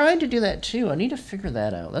 Well, I'm trying to do that too. I need to figure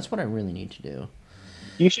that out. That's what I really need to do.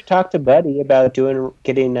 You should talk to Buddy about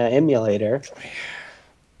getting an emulator.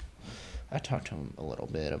 I talked to him a little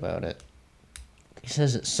bit about it. He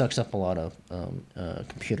says it sucks up a lot of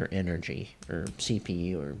computer energy, or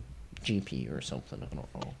CPU, or GPU, or something. I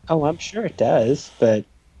don't know. Oh, I'm sure it does, but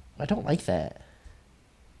I don't like that.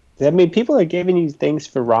 I mean, people are giving you things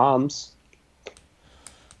for ROMs.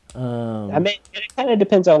 I mean, it kind of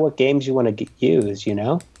depends on what games you want to use, you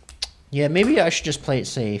know? Yeah, maybe I should just play it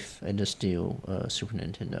safe and just do Super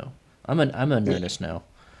Nintendo. I'm a nerdist now.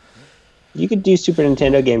 You could do Super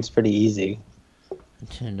Nintendo games pretty easy.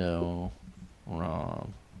 Nintendo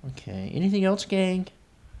ROM. Okay. Anything else, gang?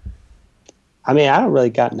 I mean, I don't really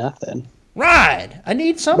got nothing. Rod! I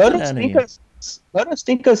need something Loto out of you.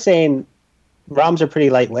 Stinko's saying ROMs are pretty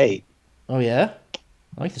lightweight. Oh, yeah?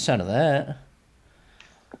 I like the sound of that.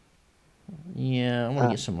 Yeah, I'm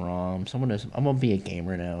gonna get some ROMs. I'm gonna be a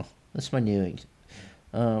gamer now. That's my new.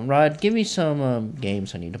 Rod, give me some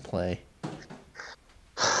games I need to play.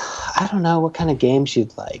 I don't know what kind of games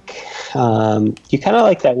you'd like. You kind of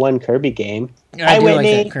like that one Kirby game. I do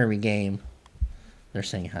Whitney. like that Kirby game. They're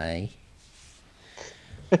saying hi.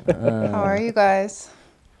 How are you guys?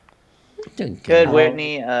 Doing Good,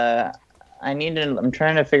 Whitney. I'm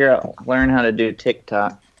trying to learn how to do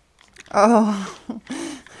TikTok. Oh,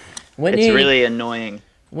 Whitney, It's really annoying.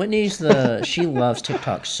 She loves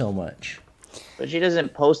TikTok so much. But she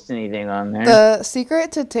doesn't post anything on there. the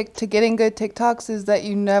secret to getting good TikToks is that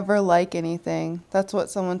you never like anything. That's what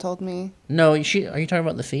someone told me. No, are you talking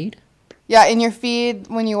about the feed? Yeah, in your feed,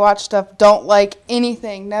 when you watch stuff, don't like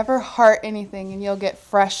anything. Never heart anything, and you'll get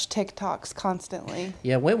fresh TikToks constantly.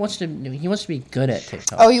 Yeah, Whit wants to be good at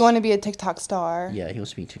TikTok. Oh, you want to be a TikTok star? Yeah, he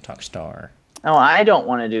wants to be a TikTok star. No, I don't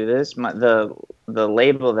want to do this. The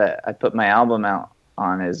label that I put my album out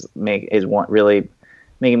on really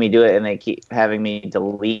making me do it, and they keep having me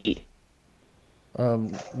delete.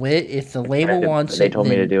 Whit, if the label wants they it, told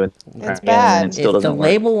me to do it. It's again, bad. And it still if the doesn't work.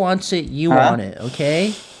 label wants it, you want it,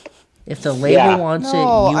 okay? If the label Yeah. wants it,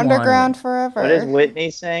 No, you underground want it. forever. What is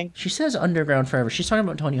Whitney saying? She says underground forever. She's talking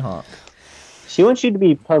about Tony Hawk. She wants you to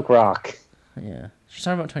be punk rock. Yeah, she's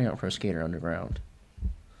talking about Tony Hawk Pro Skater Underground.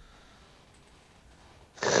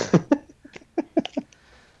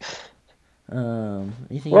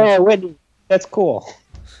 Anything else? Well, Whitney, that's cool.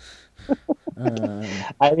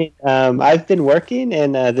 I mean, I've been working,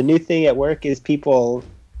 and the new thing at work is people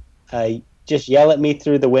just yell at me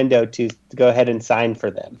through the window to go ahead and sign for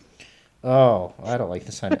them. Oh, I don't like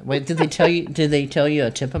the sign. Wait, did they tell you? Did they tell you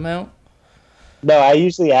a tip amount? No, I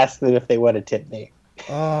usually ask them if they want to tip me,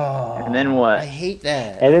 Oh, And then what? I hate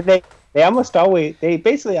that. and then they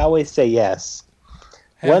basically always say yes.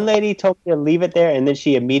 One lady told me to leave it there, and then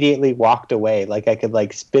she immediately walked away, like I could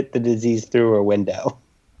spit the disease through her window.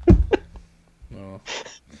 Oh.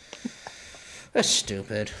 That's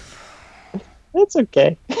stupid. That's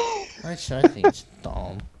okay. I think it's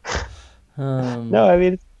dumb. No, I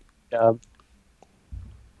mean, it's dumb.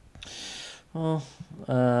 Well,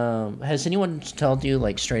 has anyone told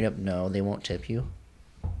you straight up no, they won't tip you?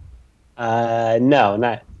 No,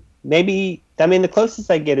 not. Maybe, I mean, the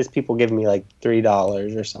closest I get is people giving me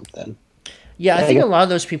 $3 or something. Yeah, I think a lot of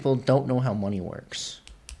those people don't know how money works.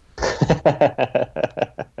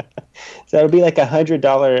 So it'll be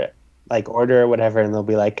 $100 order or whatever, and they'll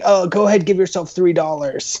be like, "Oh, go ahead, give yourself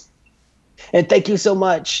 $3, and thank you so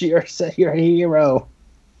much. You're a hero.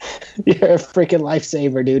 You're a freaking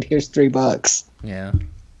lifesaver, dude. Here's $3." Yeah.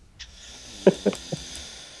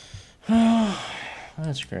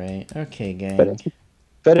 That's great. Okay, gang.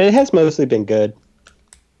 But it has mostly been good.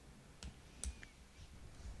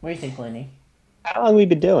 What do you think, Lenny? How long have we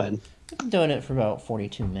been doing? I've been doing it for about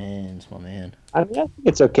 42 minutes, my man. I mean, I think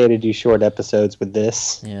it's okay to do short episodes with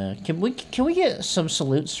this. Yeah. Can we get some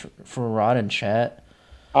salutes for Rod in chat?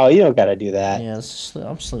 Oh, you don't got to do that. Yeah,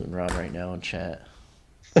 I'm saluting Rod right now in chat.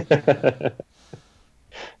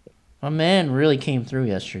 My man really came through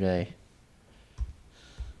yesterday.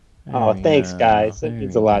 Oh, thanks, guys. That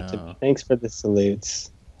means a lot to me. Thanks for the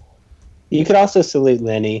salutes. You could also salute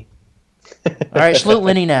Lenny. All right, salute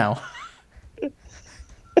Lenny now.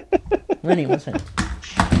 Lenny, listen.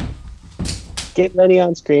 Get Lenny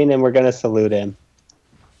on screen, and we're going to salute him.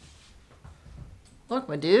 Look,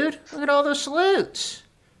 my dude. Look at all those salutes.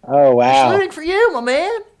 Oh, wow. Saluting for you, my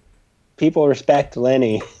man. People respect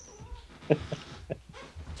Lenny.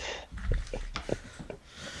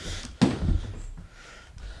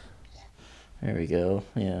 There we go.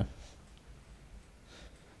 Yeah.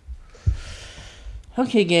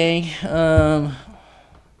 Okay, gang.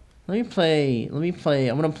 Let me play.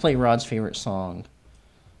 I'm gonna play Rod's favorite song.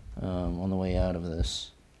 On the way out of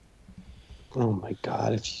this. Oh my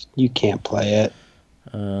God! If you can't play it.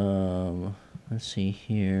 Let's see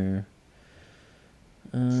here.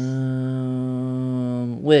 Wait.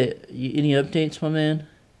 Any updates, my man?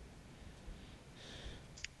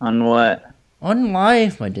 On what? On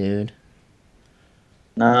life, my dude.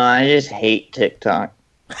 No, I just hate TikTok.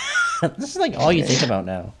 This is all you think about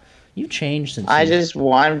now. You've changed since.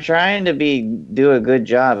 I'm trying to do a good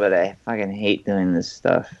job, but I fucking hate doing this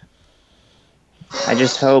stuff. I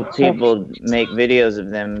just hope people make videos of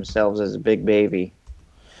themselves as a big baby.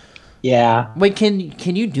 Yeah. Wait, can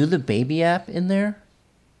you do the baby app in there?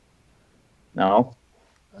 No.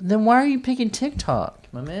 Then why are you picking TikTok,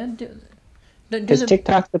 my man? Because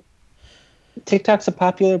TikTok's a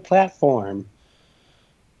popular platform.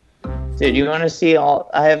 Dude, you want to see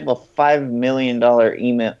I have a $5 million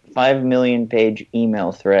 5 million page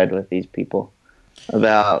email thread with these people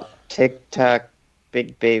about TikTok,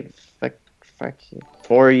 Big Babe, fuck you.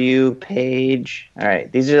 For You page. All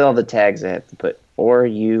right, these are all the tags I have to put. For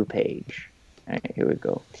You page. All right, here we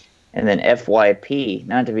go. And then FYP,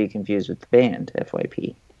 not to be confused with the band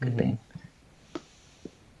FYP. Good band.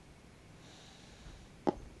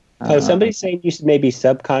 Oh, somebody's saying you should maybe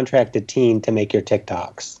subcontract a teen to make your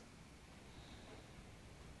TikToks.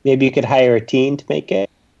 Maybe you could hire a teen to make it.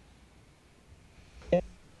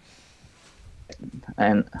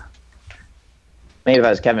 And maybe if I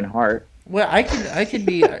was Kevin Hart. Well, I could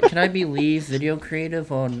be. Can I be lead video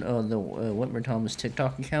creative on the Whitmer Thomas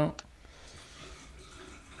TikTok account?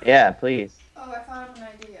 Yeah, please. Oh, I thought of an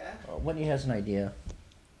idea. Whitney has an idea.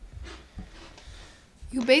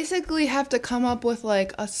 You basically have to come up with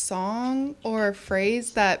like a song or a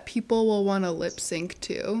phrase that people will want to lip sync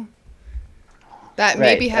to. That Right,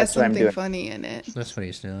 maybe has that's what I'm something doing. funny in it. That's what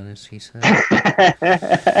he's doing. Is he said?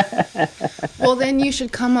 Well, then you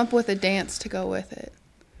should come up with a dance to go with it.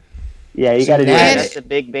 Yeah, you got to do Yeah, And- that's a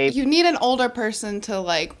Big Babe. You need an older person to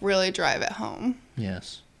like really drive it home.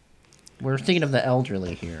 Yes. We're thinking of the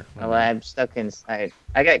elderly here. Oh, I'm stuck inside.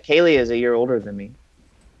 I got Kaylee is a year older than me.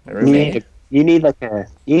 My You roommate.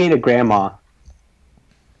 need a grandma.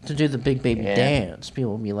 To do the Big Baby Yeah. dance,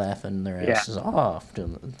 people will be laughing their Yeah. asses off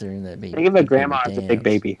during that baby. Think of a Big grandma Baby as a big dance.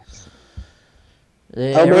 baby.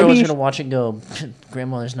 Everyone's maybe you gonna watch and go,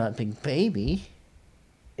 "Grandmother's not Big Baby."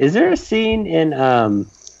 Is there a scene in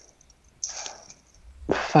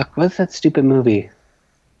fuck, what's that stupid movie?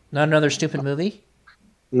 Not another stupid movie.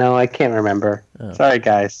 No, I can't remember. Oh. Sorry,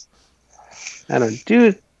 guys. I don't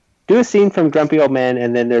do a scene from Grumpy Old Men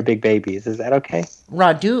and then they're big babies. Is that okay?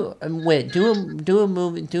 Rod, do a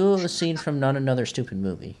movie, do a scene from Not Another Stupid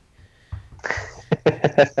Movie.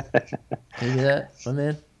 Can you do that, my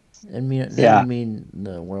man? And that Yeah. would mean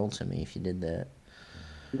the world to me if you did that.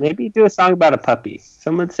 Maybe do a song about a puppy.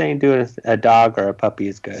 Someone's saying doing a dog or a puppy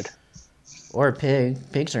is good. Or a pig.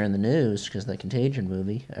 Pigs are in the news because the Contagion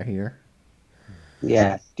movie, I hear.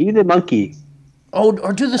 Yeah, do the monkey. Oh,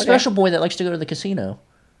 or do the special boy that likes to go to the casino.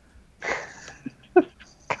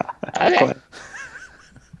 Okay.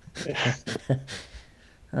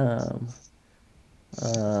 Yeah.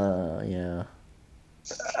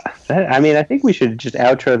 I think we should just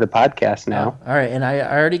outro the podcast now. All right, and I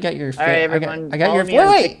already got your. All right, everyone. I got follow your. me on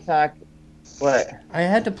Wait. TikTok. What? I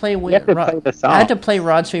had to play. have to play the song. I had to play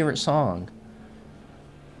Rod's favorite song.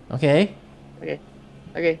 Okay. Okay.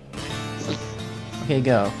 Okay,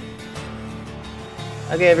 go.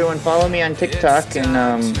 Okay, everyone, follow me on TikTok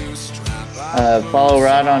and follow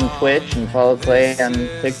Rod on Twitch and follow Clay on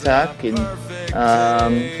TikTok. And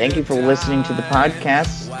thank you for listening to the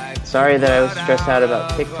podcast. Sorry that I was stressed out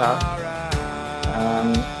about TikTok.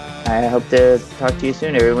 I hope to talk to you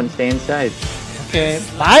soon. Everyone, stay inside. Okay.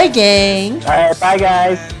 Bye, gang. All right, bye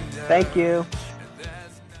guys. Thank you.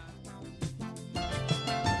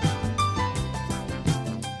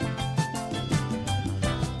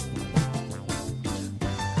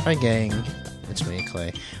 Hi, gang. It's me,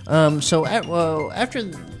 Clay. So after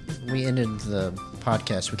we ended the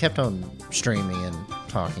podcast, we kept on streaming and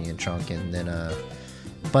talking and chunking. And then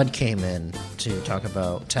Bud came in to talk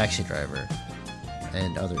about Taxi Driver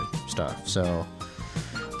and other stuff. So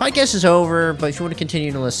podcast is over, but if you want to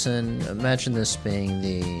continue to listen, imagine this being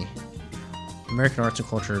the American Arts and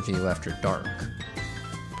Culture Review After Dark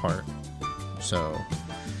part. So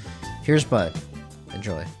here's Bud.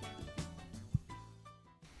 Enjoy.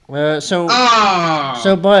 So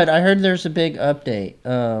Bud, I heard there's a big update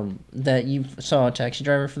that you saw Taxi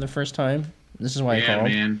Driver for the first time. This is why I called.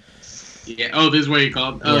 Man. Yeah. Oh, this is why you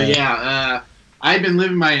called. Oh, Yeah. yeah. I've been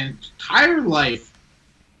living my entire life,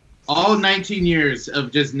 all 19 years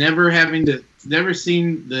of just never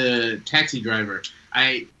seen the Taxi Driver.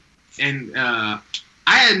 I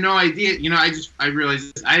had no idea. You know, I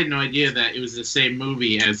realized this, I had no idea that it was the same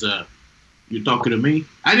movie as You Talking to Me.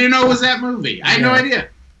 I didn't know it was that movie. I had no idea.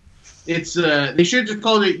 It's they should have just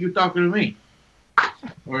called it You Talking to Me,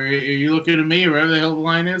 or Are You Looking at Me, or whatever the hell the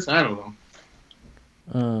line is. I don't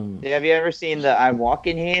know. Have you ever seen the I'm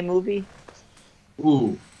Walking Here movie?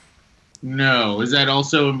 Ooh, no. Does that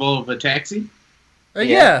also involve a taxi?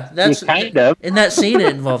 Yeah, that's kind of. in that scene.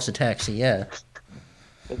 It involves a taxi. Yeah.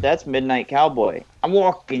 But that's Midnight Cowboy. I'm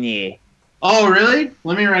walking here. Oh, really?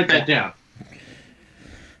 Let me write that down.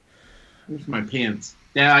 Where's my pants?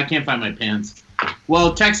 Yeah, I can't find my pants.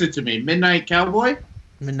 Well, text it to me. Midnight Cowboy?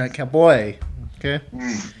 Midnight Cowboy. Okay.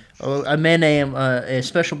 Mm. Oh, a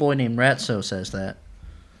special boy named Ratso says that.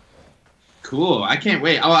 Cool. I can't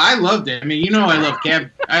wait. Oh, I loved it. I mean, you know I love cab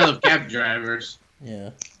drivers. Yeah.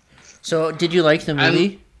 So, did you like the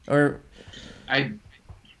movie?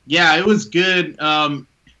 Yeah, it was good.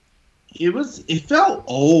 It felt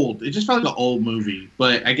old. It just felt like an old movie,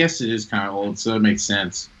 but I guess it is kind of old, so it makes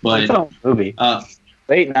sense. But It's an old movie.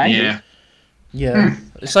 Late 90s. yeah, Yeah,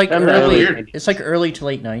 it's like I'm early. weird. It's like early to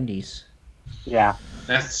late 90s. Yeah.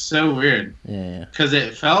 that's so weird. Yeah. Because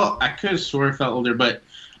it felt, I could have swore it felt older, but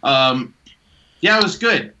yeah, it was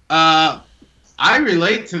good. I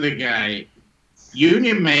relate to the guy.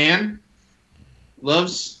 Union man,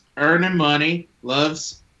 loves earning money,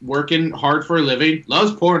 loves working hard for a living,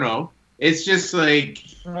 loves porno. It's just like,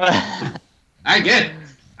 I get it.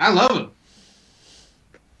 I love him.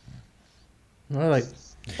 I like.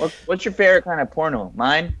 What's your favorite kind of porno?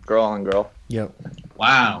 Mine, girl on girl. Yep.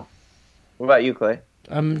 Wow. What about you, Clay?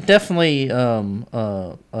 I'm definitely blonde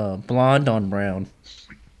on brown.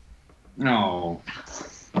 No.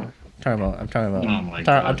 I'm talking about. Oh my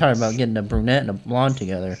God. I'm talking about getting a brunette and a blonde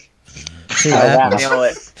together. See Oh, what wow.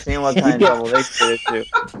 happens. Seeing what kind of trouble they get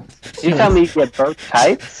into. You tell me you get both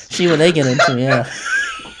types? See what they get into. Yeah.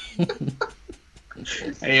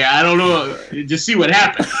 Hey, I don't know. Just see what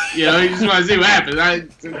happens. You know, you just want to see what happens.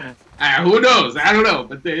 Who knows? I don't know.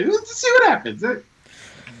 But just see what happens.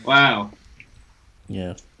 Wow.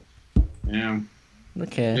 Yeah. Yeah.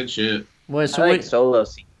 Okay. Good shit. Well, so I like what? solo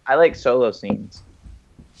scenes. I like solo scenes.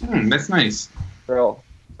 That's nice. Girl.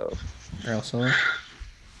 Girl solo?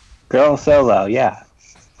 Girl solo, yeah.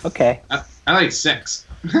 Okay. I like sex.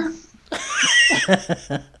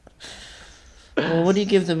 Well, what do you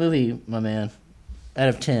give the movie, my man? Out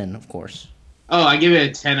of 10, of course. Oh, I give it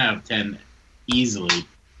a 10 out of 10 easily.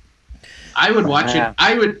 I would watch it.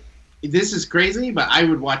 I would. This is crazy, but I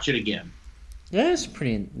would watch it again. Yeah, it's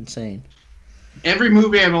pretty insane. Every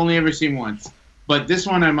movie I've only ever seen once, but this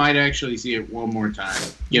one I might actually see it one more time.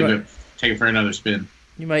 Take it for another spin.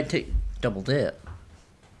 You might take double dip.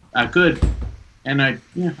 I could, and I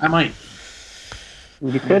might.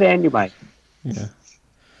 You could and you might. Yeah.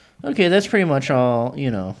 Okay, that's pretty much all.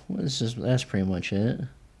 You know, that's pretty much it.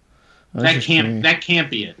 That can't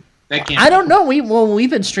be it. That can't. I don't know. We've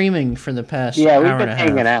been streaming for the past Yeah, hour we've and been a half.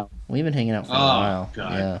 hanging out. We've been hanging out for a Oh, while.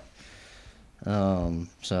 God. Yeah.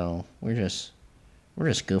 So we're just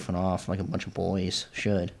goofing off like a bunch of boys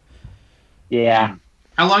should. Yeah.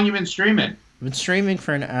 How long you been streaming? I've been streaming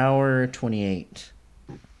for an hour 28.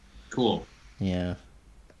 Cool. Yeah.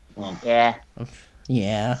 Well, Yeah.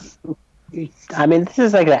 Yeah. I mean, this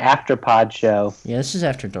is like an after pod show. Yeah. This is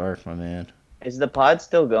after dark, my man. Is the pod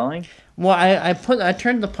still going? Well, I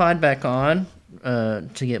turned the pod back on to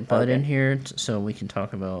get Bud Okay. in here so we can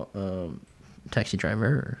talk about Taxi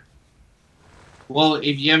Driver. well,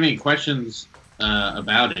 if you have any questions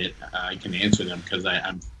about it, I can answer them because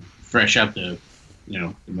I'm fresh up the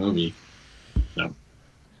movie. So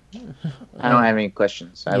I don't have any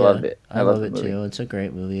questions. I love it. I love the it movie. too. It's a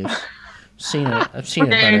great movie. I've seen it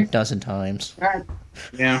about a dozen times.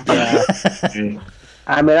 yeah.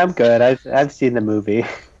 I mean, I'm good. I've seen the movie.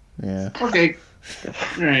 Yeah. Okay.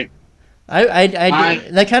 All right.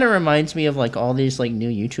 That kind of reminds me of like all these like new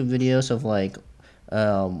YouTube videos of like,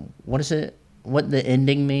 what is it? What the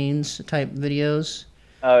ending means type videos.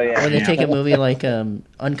 Oh yeah. Where they Yeah. take a movie like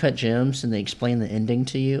Uncut Gems and they explain the ending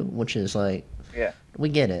to you, which is like, Yeah. we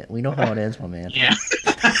get it. We know how it ends, my man. Yeah.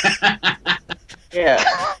 Yeah.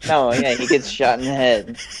 No, yeah, he gets shot in the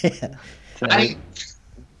head. Yeah.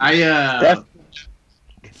 So,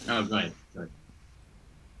 Oh, go ahead. What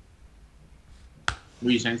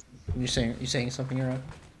are you saying? You saying something, you're on?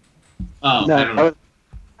 Oh, no, I don't know.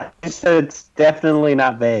 I said it's definitely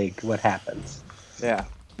not vague what happens. Yeah.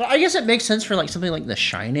 But I guess it makes sense for like something like The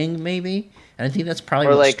Shining, maybe. And I think that's probably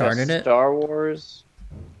Or what like started a it. Star Wars.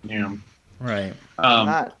 Yeah. Right.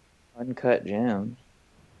 Not Uncut Gems.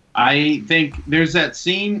 I think there's that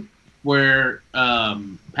scene where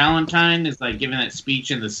Palantine is like giving that speech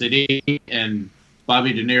in the city, and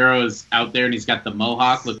Bobby De Niro is out there, and he's got the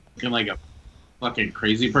mohawk, looking like a fucking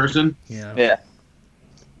crazy person. Yeah. Yeah.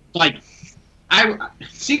 Like,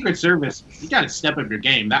 Secret Service, you got to step up your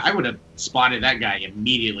game. I would have spotted that guy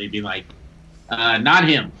immediately, be like, not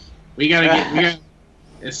him. We gotta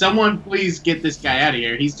someone please get this guy out of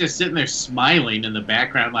here. He's just sitting there smiling in the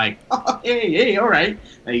background, like, oh, hey, all right.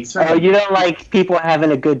 Like, he's Oh, you don't like people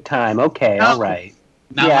having a good time? Okay, No. all right.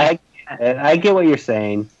 not Yeah, like, I get what you're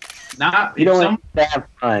saying. not You if don't some want to have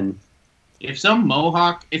fun. if some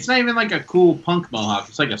mohawk. It's not even like a cool punk mohawk.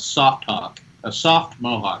 It's like a soft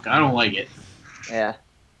mohawk. I don't like it. Yeah.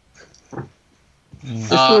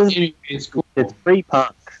 This was- Anyway, it's cool. It's free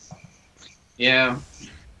punk. Yeah.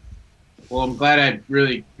 Well, I'm glad I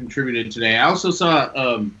really contributed today. I also saw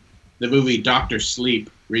the movie Doctor Sleep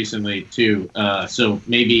recently too. So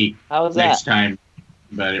maybe How was next that? time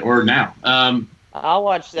about it or now. I'll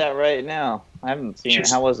watch that right now. I haven't seen it.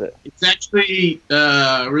 How was it? It's actually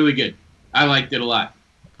really good. I liked it a lot.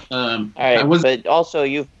 All right, but also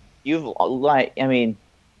you've like, I mean,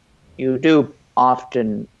 you do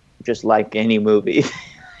often just like any movie.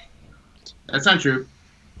 That's not true.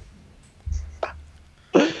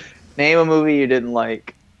 Name a movie you didn't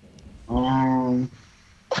like.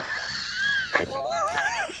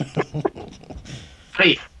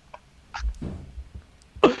 Hey.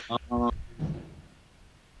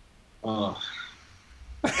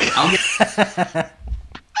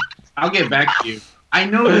 I'll get back to you. I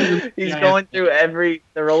know he's going through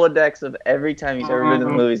the Rolodex of every time he's ever been to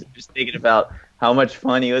the movies, just thinking about how much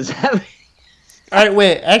fun he was having. All right,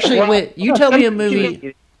 wait. You tell me a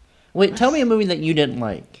movie. Wait, tell me a movie that you didn't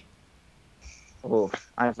like. Oh,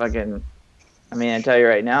 I tell you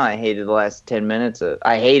right now, I hated the last 10 minutes of.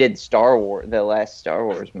 I hated Star Wars, the last Star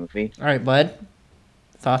Wars movie. All right, bud.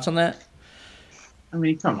 Thoughts on that? I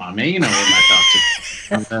mean, come on, man. You know what my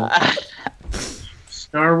thoughts are.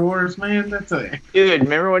 Star Wars, man. Dude.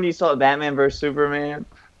 Remember when you saw Batman vs Superman?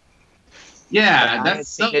 Yeah, I had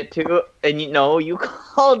seen it too. And you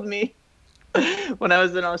called me when I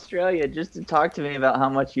was in Australia just to talk to me about how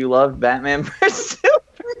much you loved Batman vs Superman.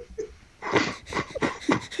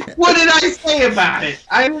 What did I say about it?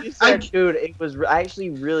 Dude, it was actually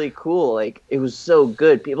really cool. Like, it was so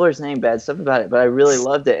good. People are saying bad stuff about it, but I really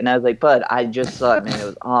loved it. And I was like, Bud, I just saw it, man. It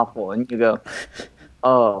was awful. And you go,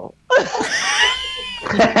 oh.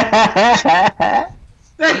 That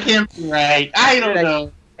can't be right. I don't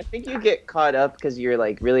know. I think you get caught up because you're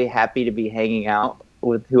like really happy to be hanging out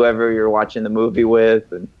with whoever you're watching the movie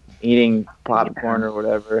with and eating popcorn or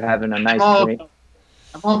whatever, having a nice drink.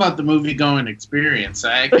 I'm all about the movie going experience.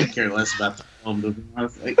 I could care less about the film movie.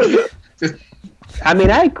 I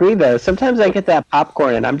mean, I agree though. Sometimes I get that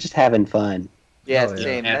popcorn and I'm just having fun. Yeah,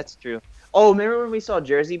 same. That's true. Oh, remember when we saw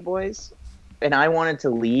Jersey Boys? And I wanted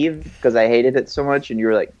to leave because I hated it so much, and you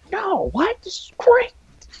were like, "No, what? This is great."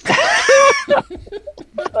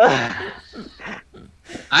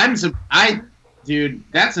 Dude,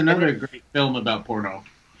 that's another great film about porno.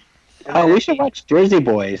 Oh, we should watch Jersey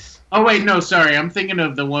Boys. Oh wait, no, sorry, I'm thinking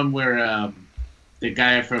of the one where the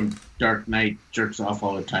guy from Dark Knight jerks off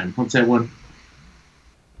all the time. What's that one?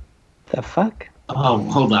 The fuck? Oh,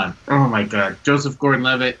 hold on. Oh my God, Joseph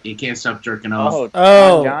Gordon-Levitt. You can't stop jerking off.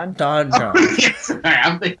 Don John. Sorry,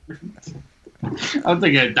 I'm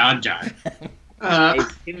thinking of Don John.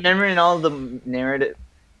 Remember in all the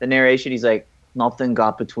narration, he's like, "Nothing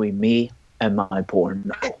got between me and my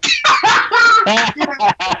porno."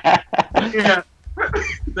 Yeah.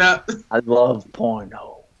 I love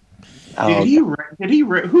porno. Did he who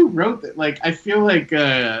wrote that? Like, I feel like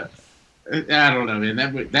I don't know, man.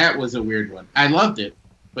 That was a weird one. I loved it,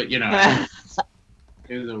 but it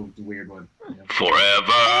was a weird one.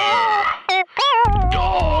 Forever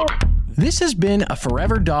Dog. This has been a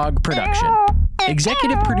Forever Dog production.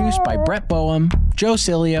 Executive produced by Brett Boehm, Joe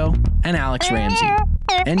Cilio, and Alex Ramsey.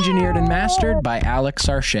 Engineered and mastered by Alex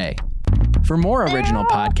Sarche. For more original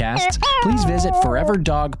podcasts, please visit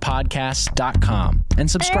foreverdogpodcasts.com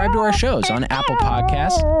and subscribe to our shows on Apple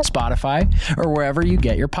Podcasts, Spotify, or wherever you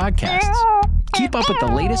get your podcasts. Keep up with the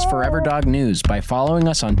latest Forever Dog news by following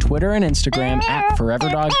us on Twitter and Instagram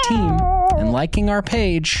 @ForeverDogTeam and liking our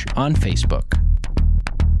page on Facebook.